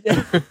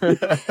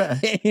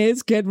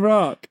 Here's Kid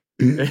Rock,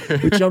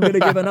 which I'm going to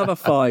give another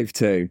 5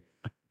 to.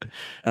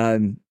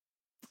 Kid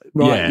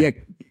Rock.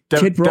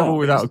 Devil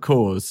Without a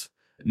Cause.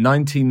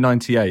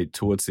 1998,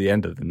 towards the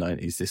end of the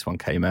 90s, this one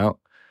came out.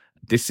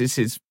 This is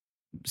his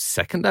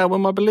second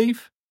album, I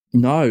believe.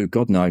 No,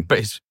 God, no. But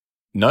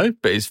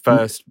his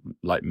first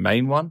like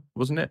main one,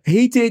 wasn't it?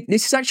 He did.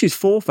 This is actually his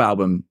 4th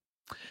album.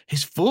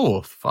 His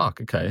 4th?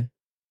 Fuck, okay.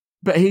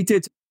 But he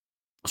did.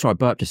 Sorry, I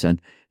burped just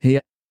then. He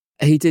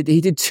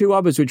did 2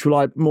 others which were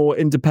like more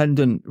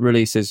independent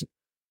releases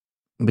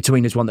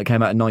between his one that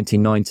came out in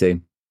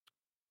 1990.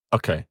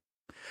 Okay.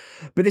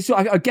 But this,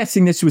 I'm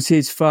guessing this was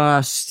his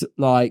first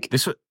like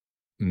this was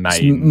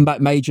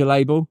major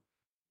label.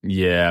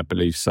 Yeah, I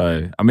believe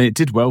so. I mean, it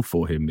did well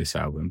for him, this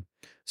album.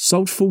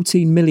 Sold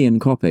 14 million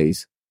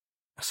copies.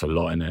 That's a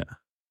lot, isn't it?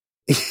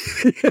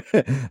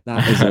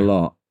 That is a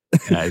lot.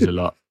 That is a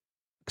lot.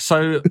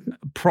 So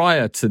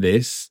prior to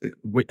this,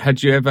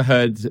 had you ever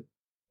heard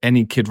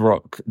any Kid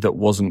Rock that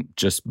wasn't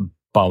just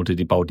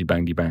Baldy Baldy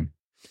Bangy Bang?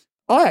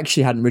 I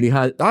actually hadn't really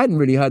heard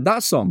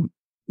that song.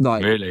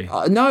 Like, really?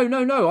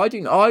 No. I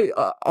didn't.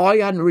 I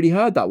hadn't really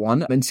heard that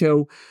one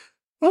until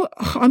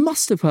I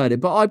must have heard it,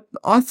 but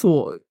I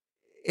thought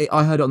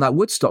I heard it on that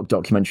Woodstock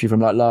documentary from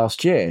like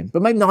last year.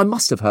 But maybe I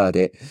must have heard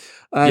it.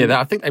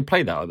 I think they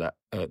played that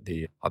at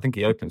the. I think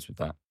he opens with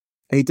that.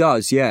 He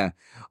does, yeah.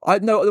 I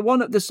know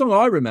the song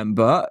I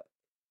remember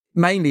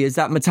mainly is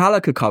that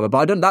Metallica cover,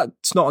 but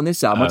that's not on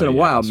this album. I don't know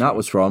what album that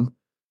was from.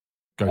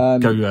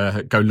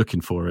 Go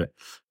looking for it.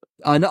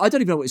 I don't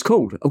even know what it's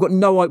called. I've got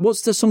no idea.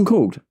 What's the song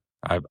called?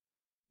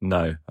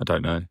 No, I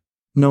don't know.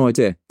 No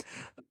idea.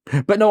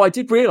 But no, I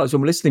did realise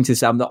when we're listening to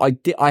this album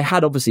that I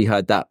had obviously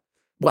heard that.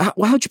 How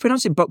do you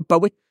pronounce it?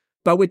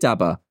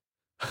 Bawidaba.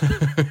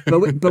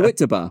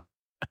 Bawitdaba.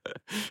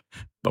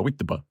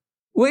 Bawitdaba.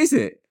 What is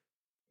it?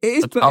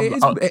 It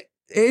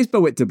is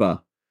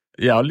Bawitdaba.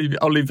 Yeah, I'll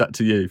leave that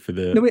to you for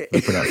the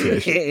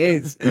pronunciation. It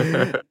is.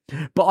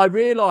 But I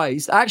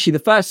realised, actually, the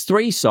first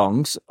 3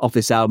 songs of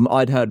this album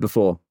I'd heard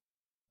before.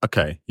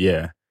 Okay,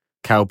 yeah.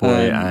 Cowboy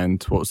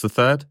and what was the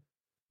third?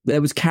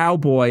 There was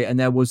Cowboy and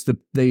there was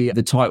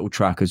the title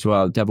track as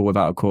well, Devil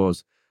Without a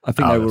Cause. I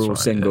think they were all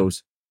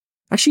singles.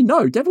 Yeah. Actually,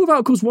 no, Devil Without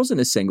a Cause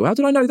wasn't a single. How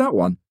did I know that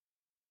one?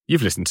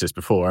 You've listened to this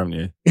before, haven't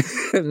you?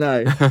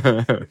 No.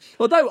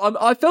 Although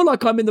I feel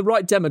like I'm in the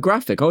right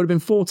demographic. I would have been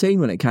 14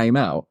 when it came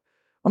out.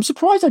 I'm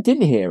surprised I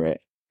didn't hear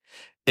it.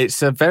 It's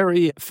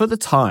for the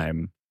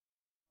time,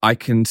 I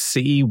can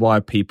see why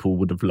people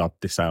would have loved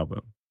this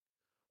album.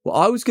 Well,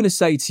 I was going to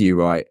say to you,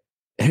 right,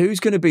 who's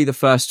going to be the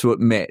first to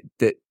admit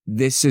that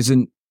this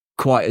isn't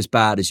quite as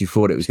bad as you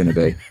thought it was going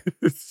to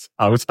be?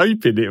 I was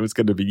hoping it was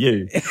going to be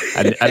you.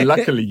 And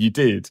luckily you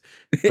did.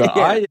 But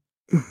yeah.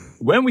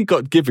 When we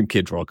got given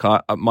Kid Rock,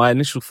 my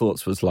initial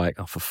thoughts was like,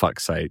 oh, for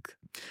fuck's sake,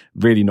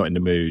 really not in the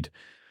mood.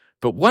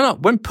 But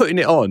when putting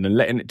it on and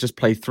letting it just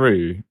play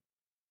through,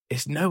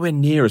 it's nowhere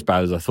near as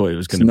bad as I thought it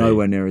was going to be.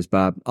 Nowhere near as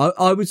bad.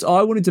 I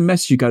wanted to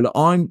message you, go, look,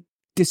 I'm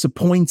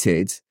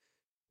disappointed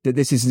that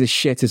this is as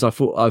shit as I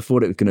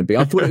thought it was going to be.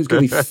 I thought it was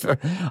going to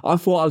be. I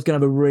thought I was going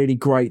to have a really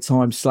great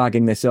time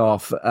slagging this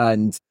off,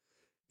 and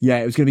yeah,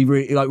 it was going to be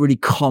really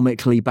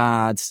comically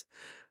bad.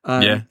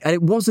 And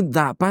it wasn't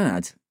that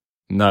bad.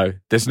 No,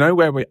 there's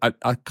nowhere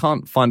I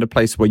can't find a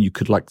place where you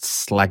could like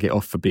slag it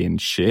off for being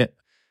shit.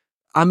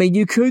 I mean,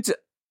 you could.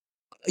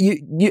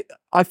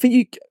 I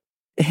think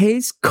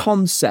his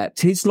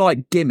concept, his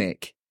like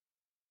gimmick,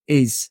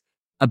 is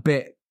a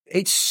bit.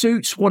 It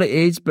suits what it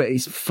is, but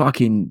it's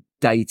fucking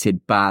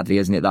dated badly,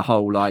 isn't it? The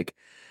whole like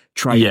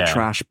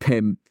trash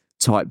pimp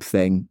type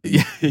thing.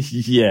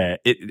 Yeah,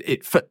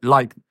 it for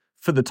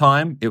the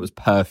time it was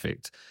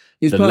perfect.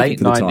 It was the late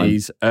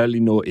 90s, early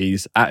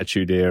noughties,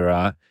 Attitude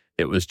Era.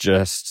 It was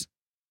just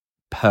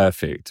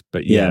perfect.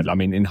 But yeah, I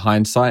mean, in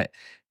hindsight,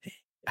 it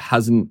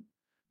hasn't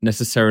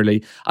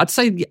necessarily. I'd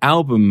say the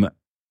album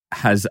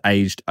has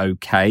aged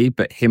okay,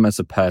 but him as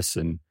a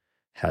person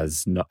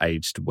has not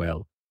aged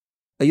well.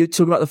 Are you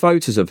talking about the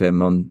photos of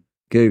him on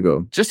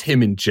Google? Just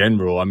him in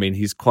general. I mean,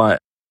 I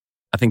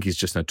think he's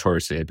just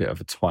notoriously a bit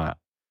of a twat.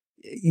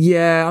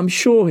 Yeah, I'm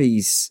sure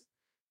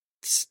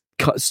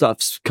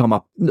stuff's come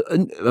up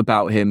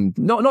about him.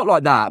 Not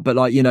like that, but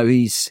like, you know,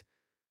 he's,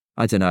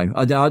 I don't know.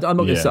 I'm not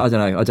going to say, I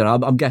don't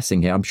know. I'm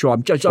guessing here. I'm sure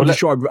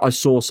I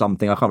saw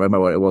something. I can't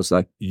remember what it was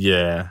though.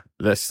 Yeah.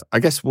 I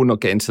guess we'll not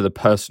get into the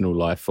personal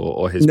life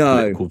or his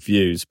political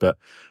views, but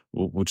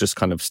we'll just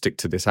kind of stick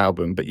to this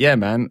album. But yeah,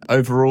 man,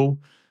 overall,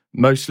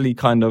 mostly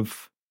kind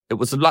of, it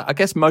was I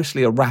guess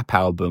mostly a rap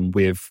album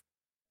with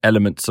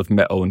elements of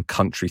metal and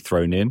country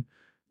thrown in.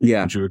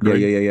 Yeah. Would you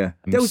agree? Yeah.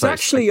 There was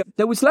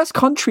less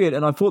country in it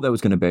than I thought there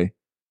was going to be.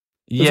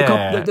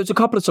 There's a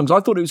couple of songs. I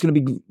thought it was going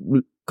to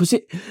be, because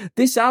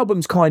this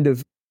album's kind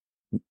of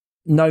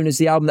known as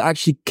the album that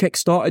actually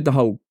kickstarted the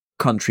whole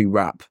country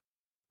rap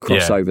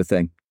crossover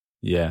thing.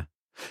 Yeah.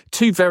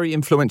 2 very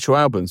influential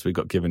albums we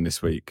got given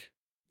this week.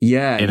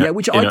 Yeah,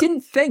 which I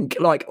didn't think,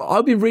 like,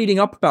 I've been reading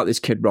up about this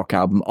Kid Rock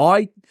album.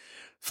 I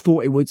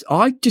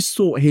just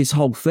thought his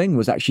whole thing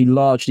was actually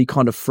largely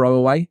kind of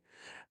throwaway.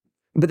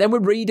 But then we're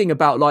reading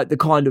about like the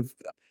kind of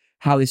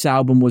how this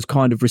album was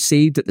kind of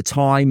received at the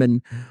time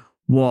and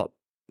what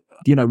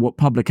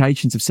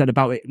publications have said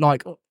about it,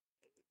 like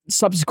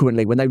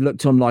subsequently when they've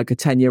looked on like a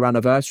 10-year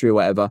anniversary or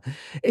whatever.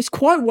 It's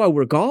quite well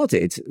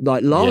regarded,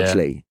 like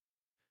largely.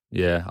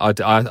 Yeah, I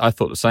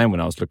thought the same when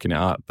I was looking it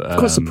up. I'm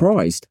quite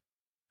surprised.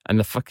 And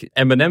the fucking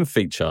Eminem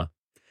feature.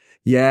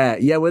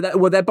 Yeah.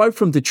 Well, they're both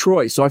from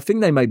Detroit, so I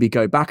think they maybe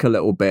go back a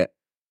little bit.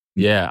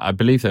 Yeah, I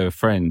believe they were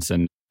friends,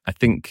 and I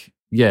think,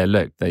 yeah,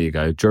 look, there you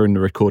go. During the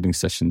recording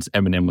sessions,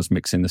 Eminem was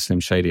mixing the Slim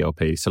Shady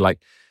LP. So, like,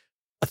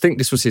 I think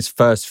this was his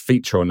first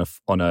feature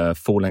on a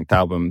full-length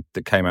album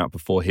that came out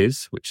before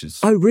his, which is...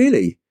 Oh,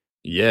 really?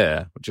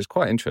 Yeah, which is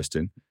quite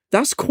interesting.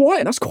 That's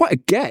quite a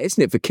get,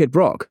 isn't it, for Kid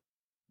Rock?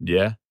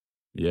 Yeah.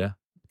 Do you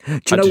know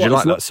did you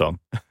like that song?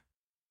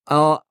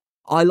 I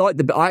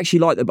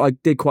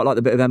did quite like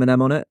the bit of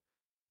Eminem on it.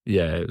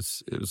 Yeah, it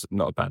was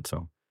not a bad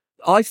song.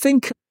 I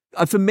think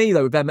for me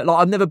though, with Eminem, like,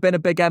 I've never been a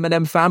big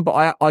Eminem fan,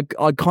 but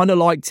I kind of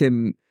liked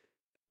him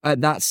at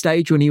that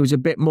stage when he was a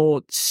bit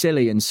more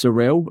silly and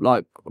surreal.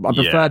 Like I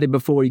preferred him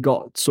before he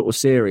got sort of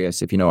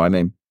serious, if you know what I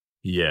mean.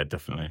 Yeah,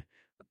 definitely.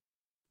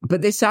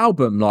 But this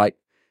album, like,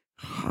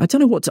 I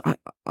don't know what to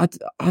I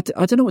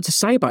don't know what to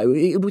say about it.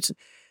 It was,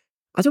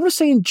 I don't want to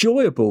say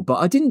enjoyable, but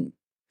I didn't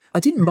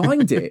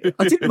mind it.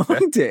 I didn't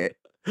mind it.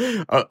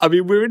 I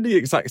mean, we're in the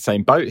exact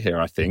same boat here,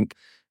 I think.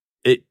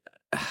 I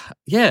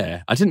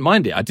didn't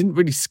mind it. I didn't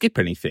really skip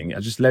anything. I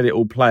just let it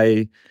all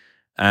play.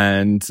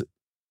 And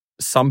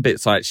some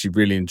bits I actually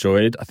really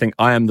enjoyed. I think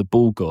I Am the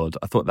Ball God.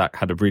 I thought that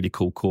had a really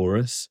cool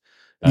chorus.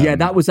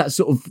 That was that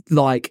sort of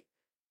like,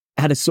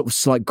 had a sort of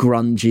slight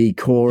grungy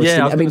chorus.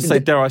 Yeah, I was going to say,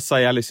 dare I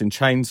say, Alice in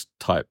Chains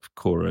type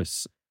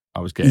chorus I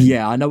was getting.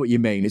 Yeah, I know what you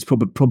mean. It's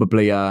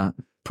probably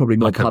probably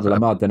more Puddle of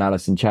Mud than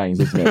Alice in Chains,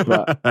 isn't it?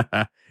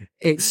 But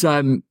it's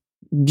when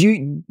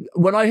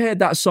I heard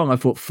that song, I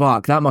thought,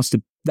 fuck, that must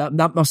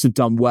have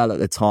done well at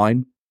the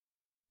time.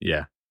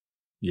 Yeah.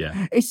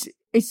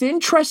 It's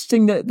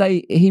interesting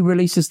that he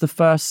releases the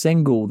first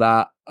single,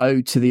 that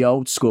Ode to the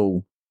Old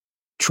School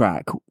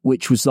track,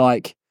 which was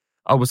like,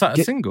 oh, was that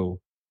a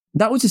single?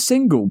 That was a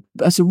single.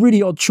 That's a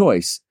really odd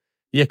choice.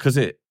 Yeah, because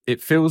it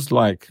feels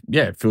like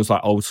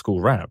old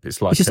school rap. It's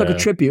just like a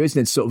tribute,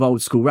 isn't it? Sort of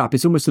old school rap.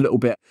 It's almost a little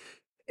bit.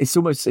 It's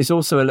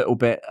also a little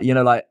bit,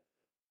 like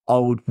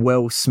old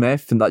Will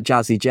Smith and like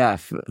Jazzy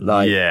Jeff,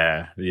 like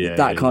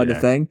that kind of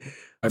thing.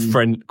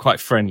 Quite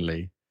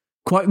friendly.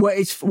 Quite well.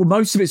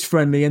 Most of it's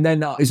friendly, and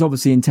then it's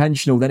obviously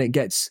intentional. Then it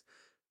gets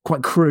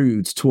quite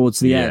crude towards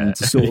the end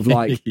to sort of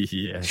like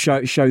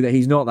show that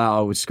he's not that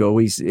old school.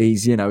 He's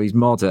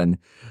modern.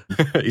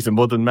 He's a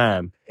modern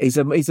man. He's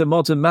a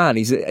modern man.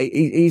 He's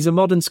a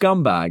modern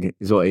scumbag,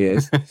 is what he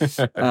is.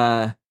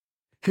 I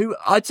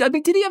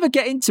mean, did he ever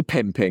get into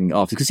pimping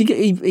after? Because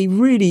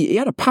he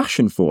had a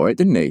passion for it,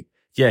 didn't he?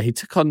 Yeah,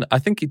 I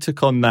think he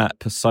took on that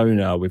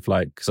persona with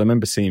because I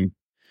remember seeing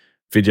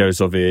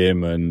videos of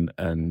him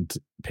and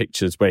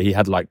pictures where he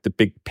had like the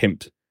big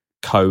pimp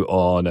coat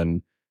on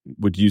and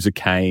would use a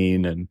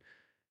cane, and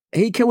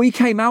he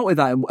came out with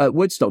that at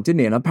Woodstock, didn't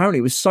he? And apparently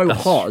it was so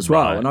hot as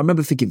well. Right. And I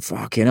remember thinking,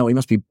 fucking hell, he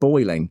must be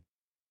boiling.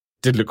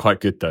 Did look quite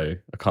good though,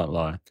 I can't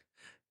lie.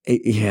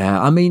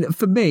 I mean,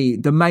 for me,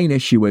 the main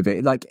issue with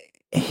it, like,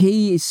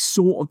 he is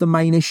sort of the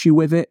main issue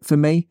with it for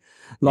me.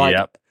 Like,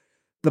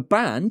 the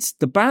band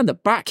that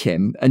back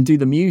him and do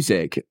the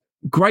music,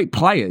 great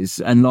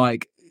players, and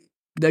like,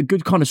 they're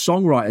good kind of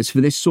songwriters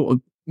for this sort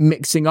of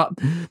mixing up,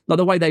 like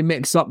the way they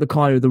mix up the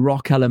kind of the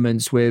rock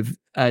elements with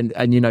and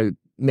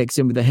mix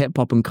in with the hip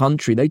hop and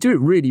country. They do it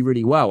really,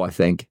 really well, I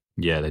think.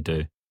 Yeah, they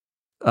do.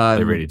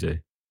 They really do.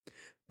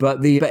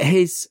 But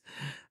his,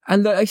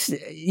 and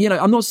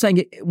I'm not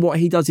saying what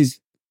he does is,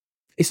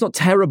 it's not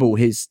terrible,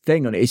 his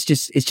thing on it. It's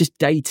just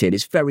dated.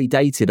 It's very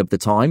dated of the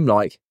time.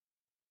 Like,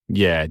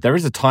 yeah, there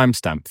is a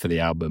timestamp for the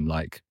album,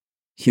 like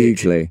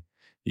hugely.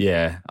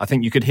 I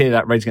think you could hear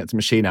that Rage Against the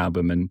Machine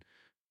album, and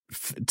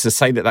to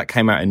say that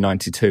came out in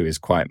 92 is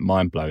quite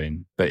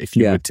mind-blowing. But if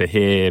you were to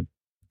hear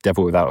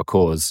Devil Without a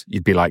Cause,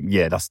 you'd be like,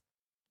 yeah, that's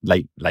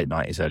late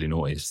 90s, early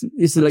 90s.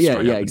 It's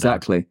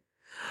exactly.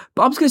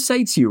 But I was going to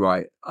say to you,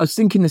 right, I was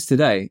thinking this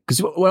today, because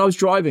when I was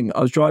driving,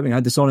 I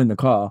had this on in the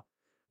car,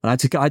 and I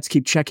had to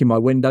keep checking my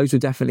windows were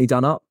definitely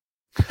done up,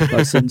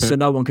 like, so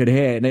no one could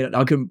hear. And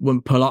I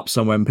wouldn't pull up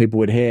somewhere and people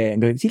would hear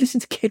and go, "Do you listen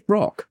to Kid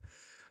Rock?"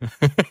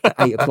 at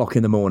 8:00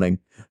 in the morning.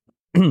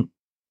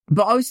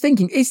 But I was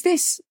thinking, is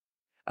this,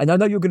 and I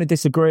know you're going to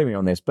disagree with me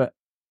on this, but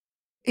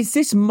is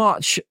this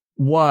much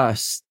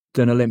worse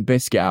than a Limp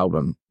Bizkit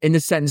album in the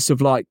sense of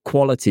like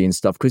quality and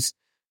stuff? Because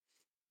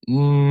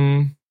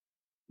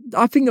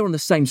I think they're on the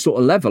same sort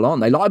of level, aren't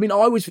they? Like, I mean,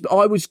 I was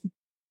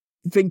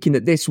thinking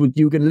that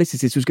you were going to listen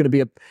to this was going to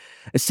be a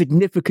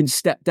significant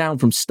step down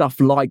from stuff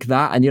like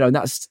that, and and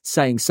that's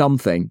saying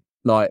something.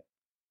 Like,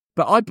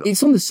 but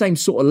it's on the same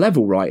sort of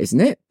level, right?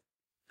 Isn't it?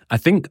 I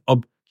think I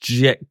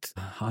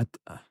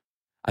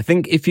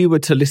think if you were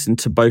to listen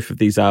to both of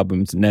these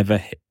albums, Devil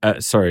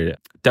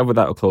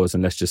Without a Cause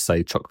and let's just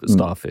say Chocolate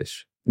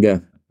Starfish,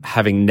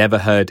 having never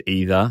heard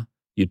either,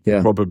 you'd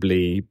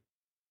probably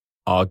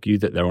argue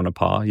that they're on a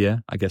par. Yeah,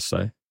 I guess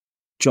so.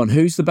 John,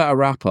 who's the better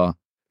rapper,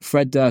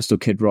 Fred Durst or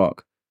Kid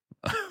Rock?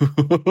 We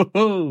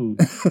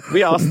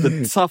ask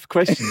the tough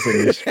questions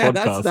in this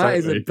podcast.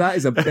 That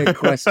is a big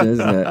question,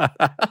 isn't it?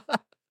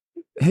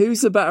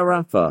 Who's the better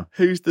rapper?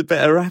 Who's the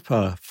better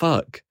rapper?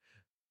 Fuck.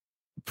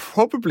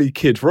 Probably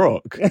Kid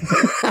Rock.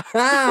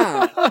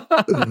 Yeah.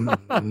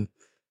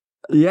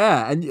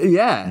 I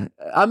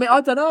mean,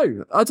 I don't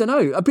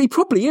know. He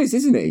probably is,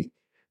 isn't he?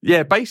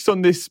 Yeah, based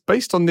on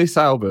this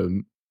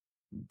album,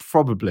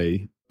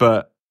 probably.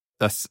 But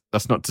that's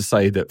not to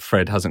say that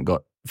Fred hasn't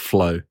got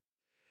flow.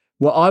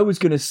 Well, I was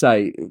going to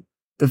say,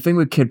 the thing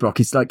with Kid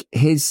Rock is like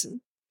he's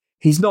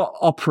not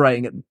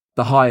operating at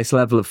the highest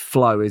level of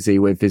flow, is he,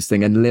 with his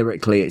thing? And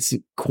lyrically, it's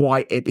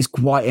quite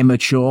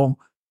immature.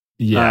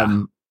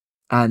 Yeah.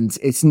 And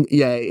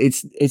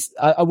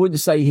I wouldn't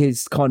say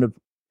his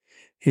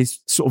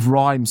sort of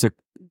rhymes are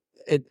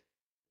in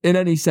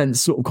any sense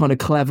sort of kind of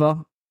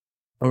clever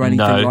or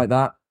anything like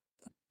that.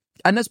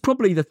 And that's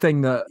probably the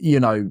thing that,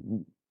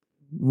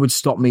 would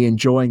stop me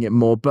enjoying it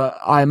more. But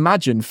I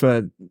imagine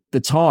for the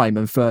time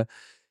and for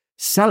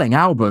selling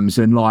albums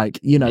and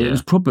it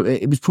was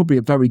probably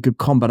a very good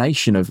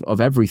combination of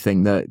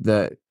everything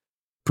that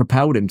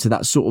propelled him to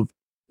that sort of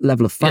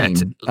level of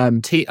fame.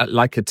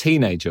 Like a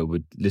teenager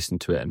would listen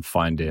to it and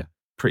find it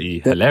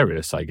pretty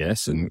hilarious, I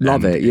guess, and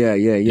love it.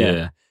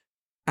 Yeah.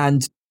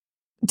 And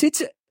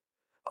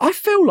I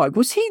feel like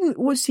was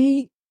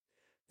he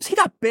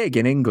that big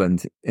in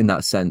England in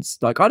that sense?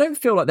 Like, I don't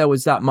feel like there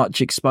was that much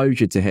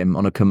exposure to him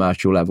on a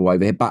commercial level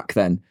over here back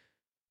then.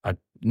 I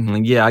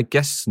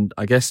guess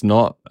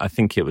not. I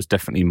think it was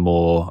definitely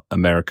more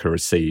America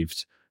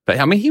received. But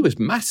I mean, he was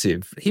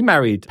massive. He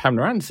married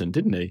Pamela Anderson,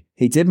 didn't he?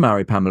 He did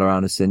marry Pamela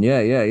Anderson.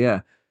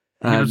 Yeah.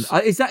 Is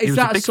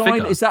that a sign?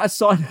 Figure. Is that a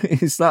sign?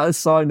 Is that a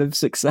sign of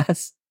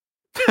success?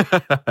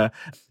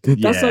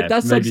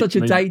 That's such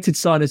a dated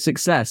sign of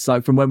success.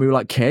 Like from when we were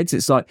like kids,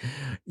 it's like,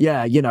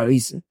 yeah, you know,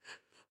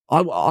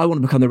 I want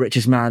to become the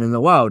richest man in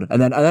the world,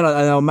 and then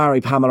I'll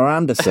marry Pamela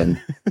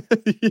Anderson.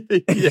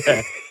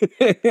 Yeah.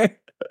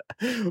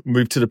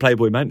 Move to the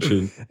Playboy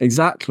Mansion.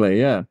 Exactly.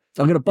 Yeah.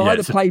 I'm going to buy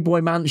the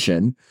Playboy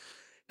Mansion,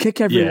 kick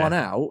everyone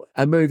out,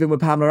 and move in with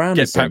Pamela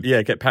Anderson.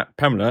 Get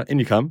Pamela in.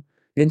 You come.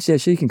 Yeah,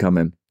 she can come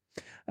in.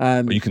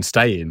 But you can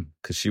stay in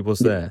because she was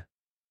there.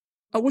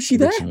 Oh, was she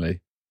originally?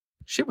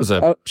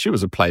 There? She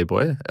was a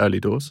Playboy early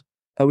doors.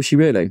 Oh, was she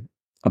really?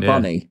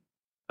 Bunny?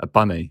 A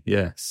bunny.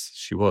 Yes,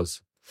 she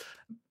was.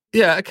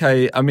 Yeah.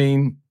 Okay. I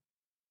mean,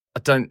 I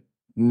don't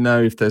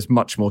know if there's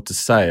much more to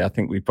say. I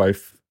think we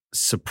both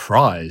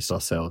surprised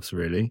ourselves.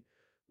 Really,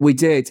 we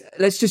did.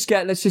 Let's just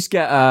get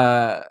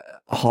a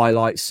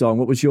highlight song.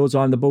 What was yours?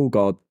 I'm the Ball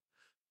God.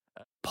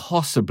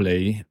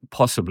 Possibly,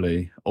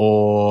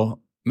 or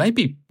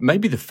maybe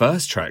the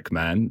first track,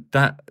 man.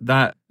 That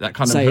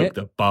kind of hook,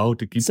 the bow,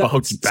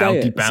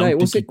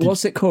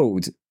 What's it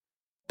called?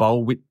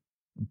 Bowl with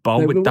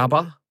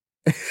dabba.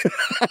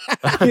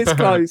 It's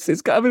close. I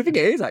think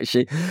it is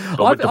actually.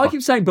 I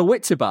keep saying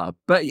Bawitaba,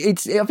 but I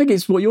think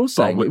it's what you're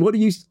saying. What do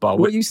you? Bowl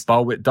with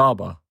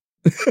dabba.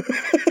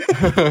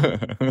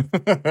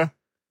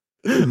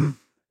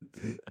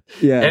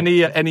 Yeah.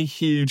 Any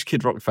huge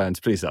Kid Rock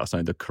fans, please let us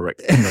know the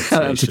correct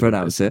how to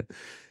pronounce it.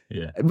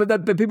 Yeah,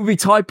 but people be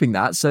typing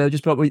that, so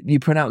just you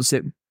pronounce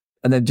it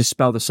and then just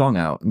spell the song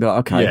out and be like,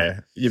 okay, yeah,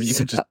 you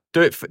could just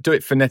do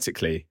it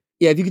phonetically.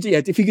 Yeah,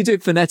 if you could do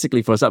it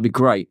phonetically for us, that'd be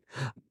great.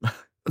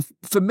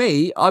 For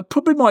me, I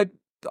probably might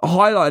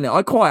highlight it.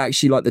 I quite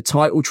actually like the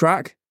title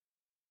track.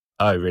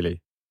 Oh,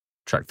 really?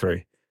 Track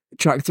 3.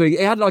 It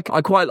had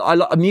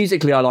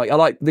musically. I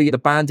like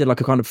the band did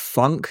like a kind of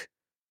funk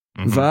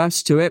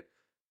verse to it.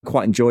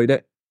 Quite enjoyed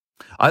it.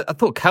 I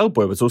thought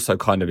Cowboy was also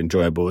kind of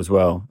enjoyable as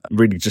well.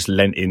 Really just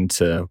lent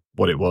into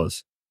what it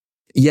was.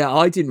 Yeah,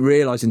 I didn't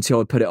realise until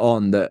I put it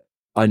on that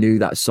I knew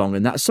that song,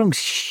 and that song's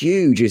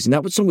huge, isn't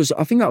it?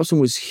 I think that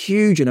song was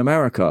huge in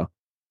America.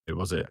 It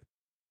was it.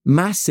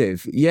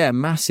 Massive. Yeah,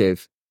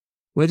 massive.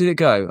 Where did it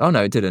go? Oh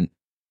no, it didn't.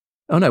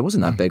 Oh no, it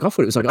wasn't that big. I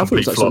thought it was like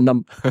some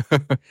number.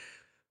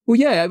 Well,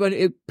 yeah, when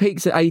it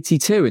peaks at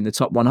 82 in the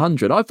top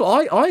 100. I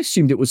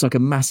assumed it was like a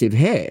massive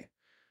hit.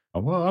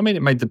 Oh, well, I mean,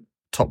 it made the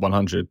top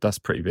 100. That's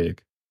pretty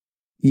big.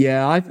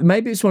 Yeah,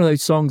 maybe it's one of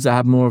those songs that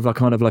had more of a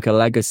kind of like a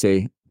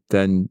legacy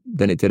than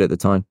it did at the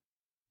time.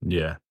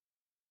 Yeah.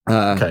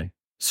 Okay.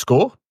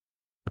 Score?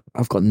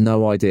 I've got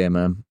no idea,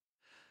 man.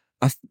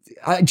 Do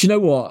you know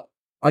what?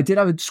 I did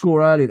have a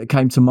score earlier that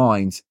came to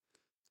mind.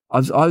 I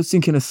was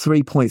thinking of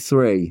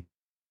 3.3.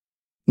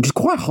 It's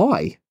quite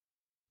high.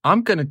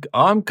 I'm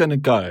gonna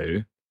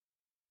go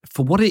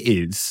for what it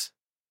is.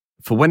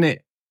 I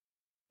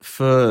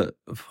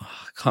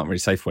can't really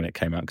say for when it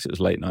came out because it was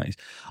late 90s.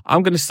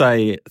 I'm going to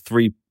say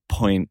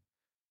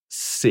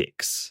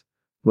 3.6.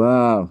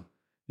 Wow.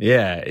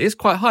 Yeah, it's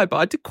quite high, but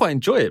I did quite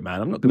enjoy it,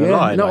 man. I'm not going to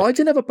lie. No, I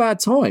didn't have a bad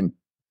time.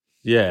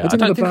 Yeah, I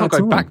don't think I'll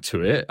go back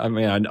to it. I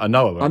mean, I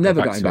know I won't. I'm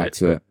never going back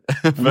to it.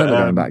 I'm never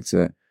going back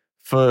to it.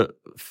 For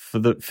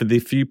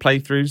the few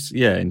playthroughs,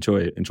 yeah,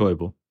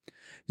 enjoyable.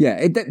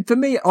 Yeah, for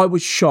me, I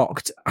was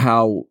shocked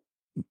how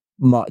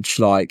much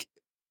like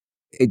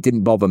it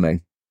didn't bother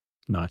me.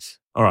 Nice.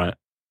 All right,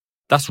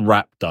 that's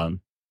rap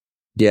done.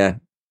 Yeah.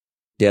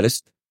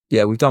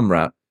 We've done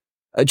rap.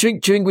 Do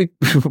you think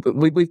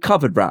we've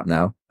covered rap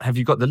now? Have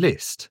you got the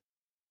list?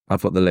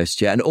 I've got the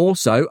list, yeah. And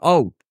also,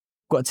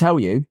 got to tell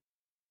you,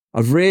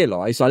 I've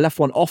realised I left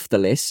one off the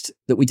list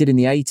that we did in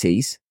the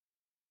 80s.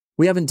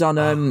 We haven't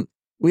done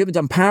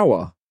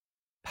Power.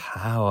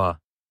 Power.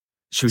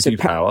 Should we do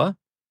Power?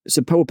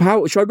 So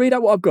Power. Should I read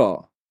out what I've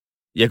got?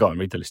 Yeah, go on,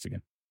 read the list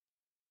again.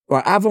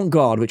 Right,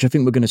 Avant-Garde, which I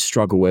think we're going to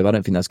struggle with. I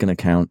don't think that's going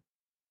to count.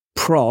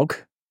 Prog,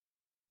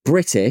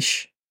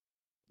 British,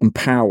 and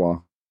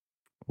Power.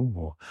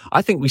 Ooh.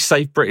 I think we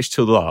save British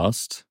till the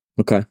last.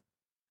 Okay.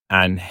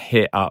 And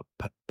hit up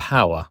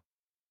Power.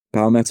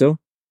 Power metal?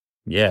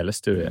 Yeah,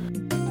 let's do it.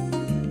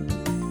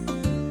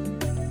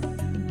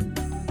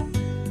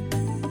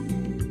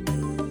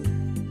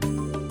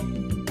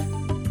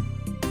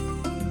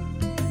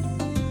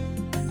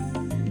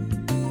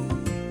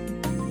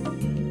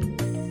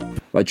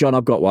 Right, John,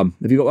 I've got one.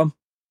 Have you got one?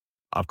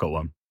 I've got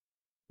one.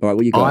 All right,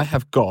 what you got? I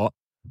have got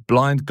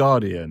Blind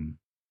Guardian,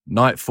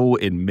 Nightfall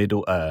in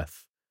Middle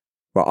Earth.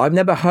 Right, I've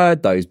never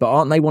heard those, but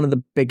aren't they one of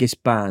the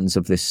biggest bands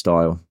of this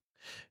style?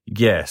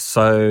 Yeah,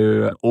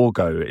 so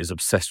Orgo is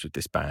obsessed with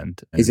this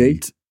band. Is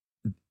he?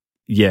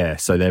 Yeah,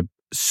 so they're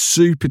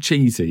super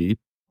cheesy,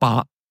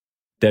 but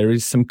there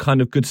is some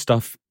kind of good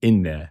stuff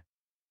in there.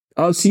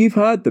 Oh, so you've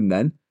heard them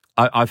then?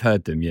 I've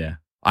heard them, yeah.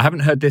 I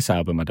haven't heard this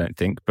album, I don't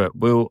think, but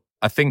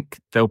I think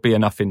there'll be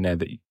enough in there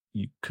that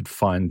you could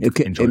find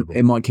enjoyable.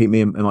 It might keep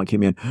me in.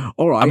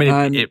 All right. I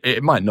mean,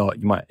 it might not.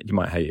 You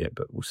might hate it,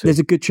 but we'll see. There's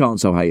a good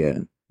chance I'll hate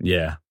it.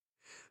 Yeah.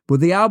 Well,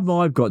 the album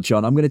I've got,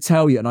 John, I'm going to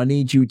tell you, and I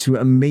need you to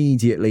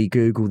immediately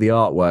Google the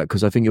artwork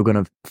because I think you're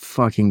going to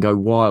fucking go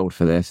wild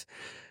for this.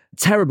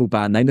 Terrible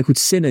band name. They're called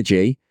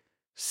Synergy.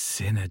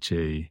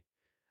 Synergy.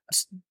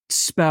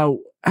 How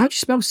do you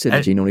spell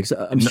Synergy normally? 'Cause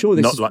I'm sure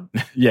this not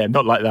is...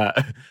 not like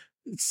that.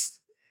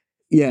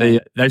 Yeah.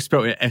 They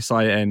spelled it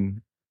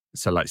S-I-N,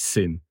 so like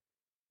sin.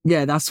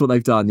 Yeah, that's what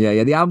they've done.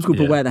 Yeah. The album's called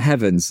Beware the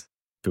Heavens.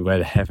 Beware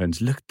the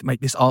Heavens. Look,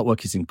 mate, this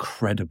artwork is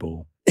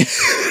incredible.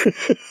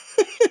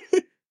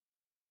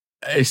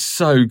 It's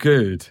so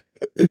good.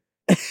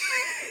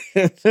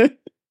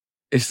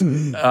 It's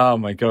oh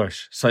my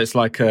gosh. So it's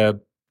like a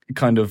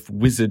kind of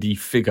wizardy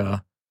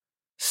figure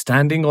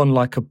standing on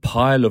like a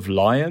pile of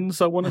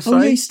lions, I want to say.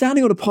 Oh, yeah, he's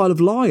standing on a pile of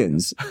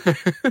lions.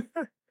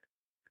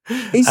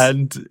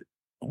 And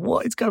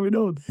what is going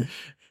on?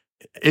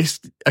 It's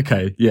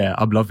okay. Yeah,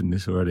 I'm loving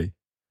this already.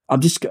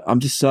 I'm just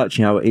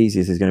searching how easy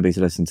this is going to be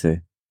to listen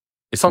to.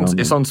 It's on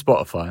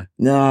Spotify.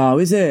 No,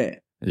 is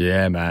it?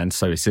 Yeah, man.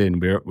 So it's in.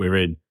 We're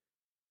in.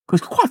 It's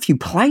got quite a few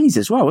plays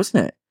as well,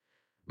 isn't it?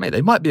 Mate,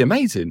 they might be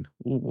amazing.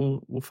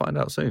 We'll find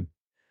out soon.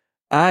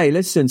 Hey,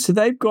 listen. So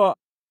they've got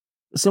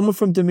someone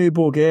from Dimmu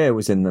Borgir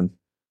was in them.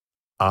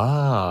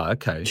 Ah,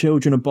 okay.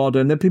 Children of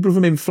Bodom. They're people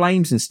from In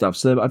Flames and stuff.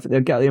 So I think they'll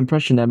get the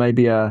impression there may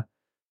be a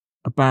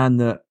band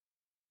that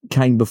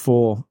came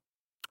before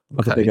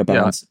a bigger band.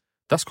 Yeah,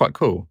 that's quite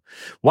cool.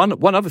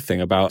 One other thing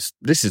about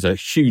this is a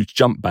huge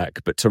jump back,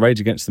 but to Rage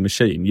Against the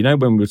Machine, you know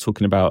when we were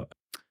talking about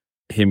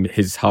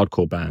his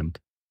hardcore band?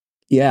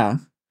 Yeah.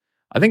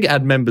 I think it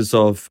had members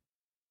of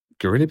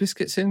Gorilla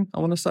Biscuits in, I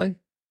want to say.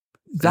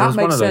 That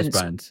makes sense.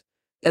 Those bands.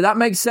 Yeah, that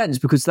makes sense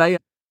because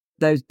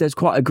there's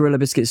quite a Gorilla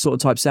Biscuits sort of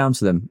type sound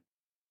to them.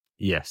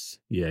 Yes.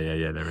 Yeah,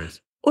 there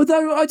is.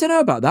 Although I don't know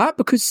about that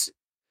because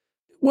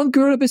one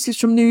Gorilla Biscuits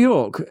from New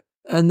York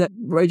and the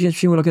Rage Against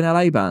the Machine were like an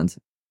LA band.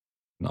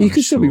 You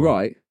could still be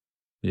right.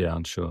 Yeah,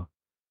 I'm sure.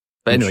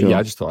 But anyway, yeah,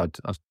 I just thought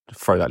I'd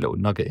throw that little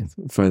nugget in.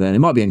 Throw that in. It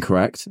might be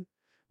incorrect.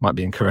 Might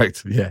be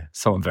incorrect. Yeah.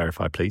 Someone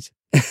verify, please.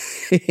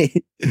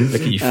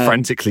 Look at you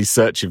frantically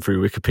searching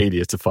through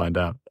Wikipedia to find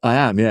out. I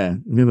am, yeah.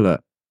 Let me have a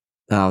look.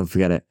 Oh,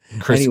 forget it.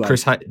 Chris,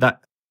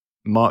 that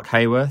Mark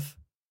Hayworth.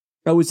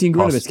 Oh, was he in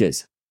Gorilla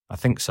Biscuits? I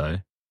think so.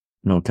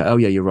 Okay. Oh,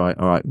 yeah, you're right.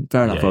 All right.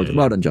 Fair enough.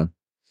 Well done, John.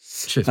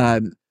 Cheers.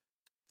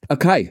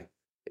 Okay.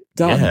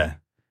 Done.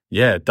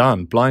 Yeah,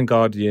 done. Blind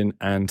Guardian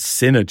and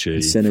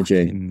Synergy.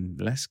 Fucking,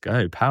 let's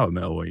go. Power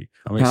Metal Week.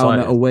 I'm excited. Power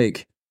Metal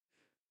Week.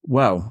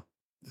 Well,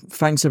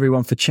 thanks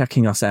everyone for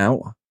checking us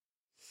out.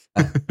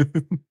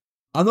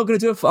 I'm not going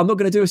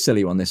to do a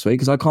silly one this week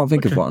because I can't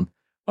think of one.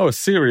 Oh, a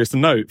serious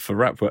note for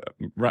rap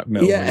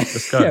metal. Yeah,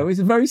 let's go. Yeah, it was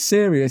a very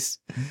serious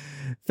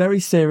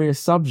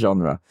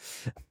subgenre.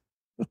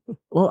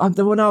 Well,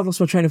 now I've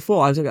lost my train of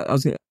thought. I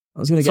was going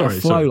to get a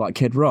flow like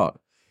Kid Rock.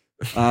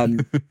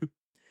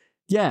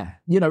 Yeah,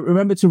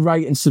 remember to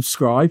rate and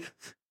subscribe,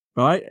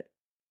 right?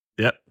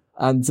 Yep.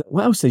 And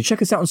what else?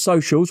 Check us out on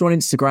socials. We're on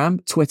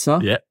Instagram, Twitter.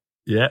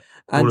 Yeah.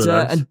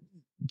 And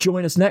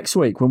join us next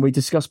week when we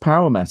discuss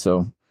power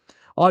metal.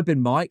 I've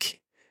been Mike,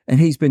 and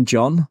he's been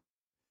John.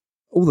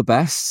 All the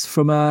best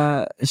from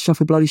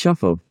Shuffle Bloody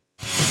Shuffle.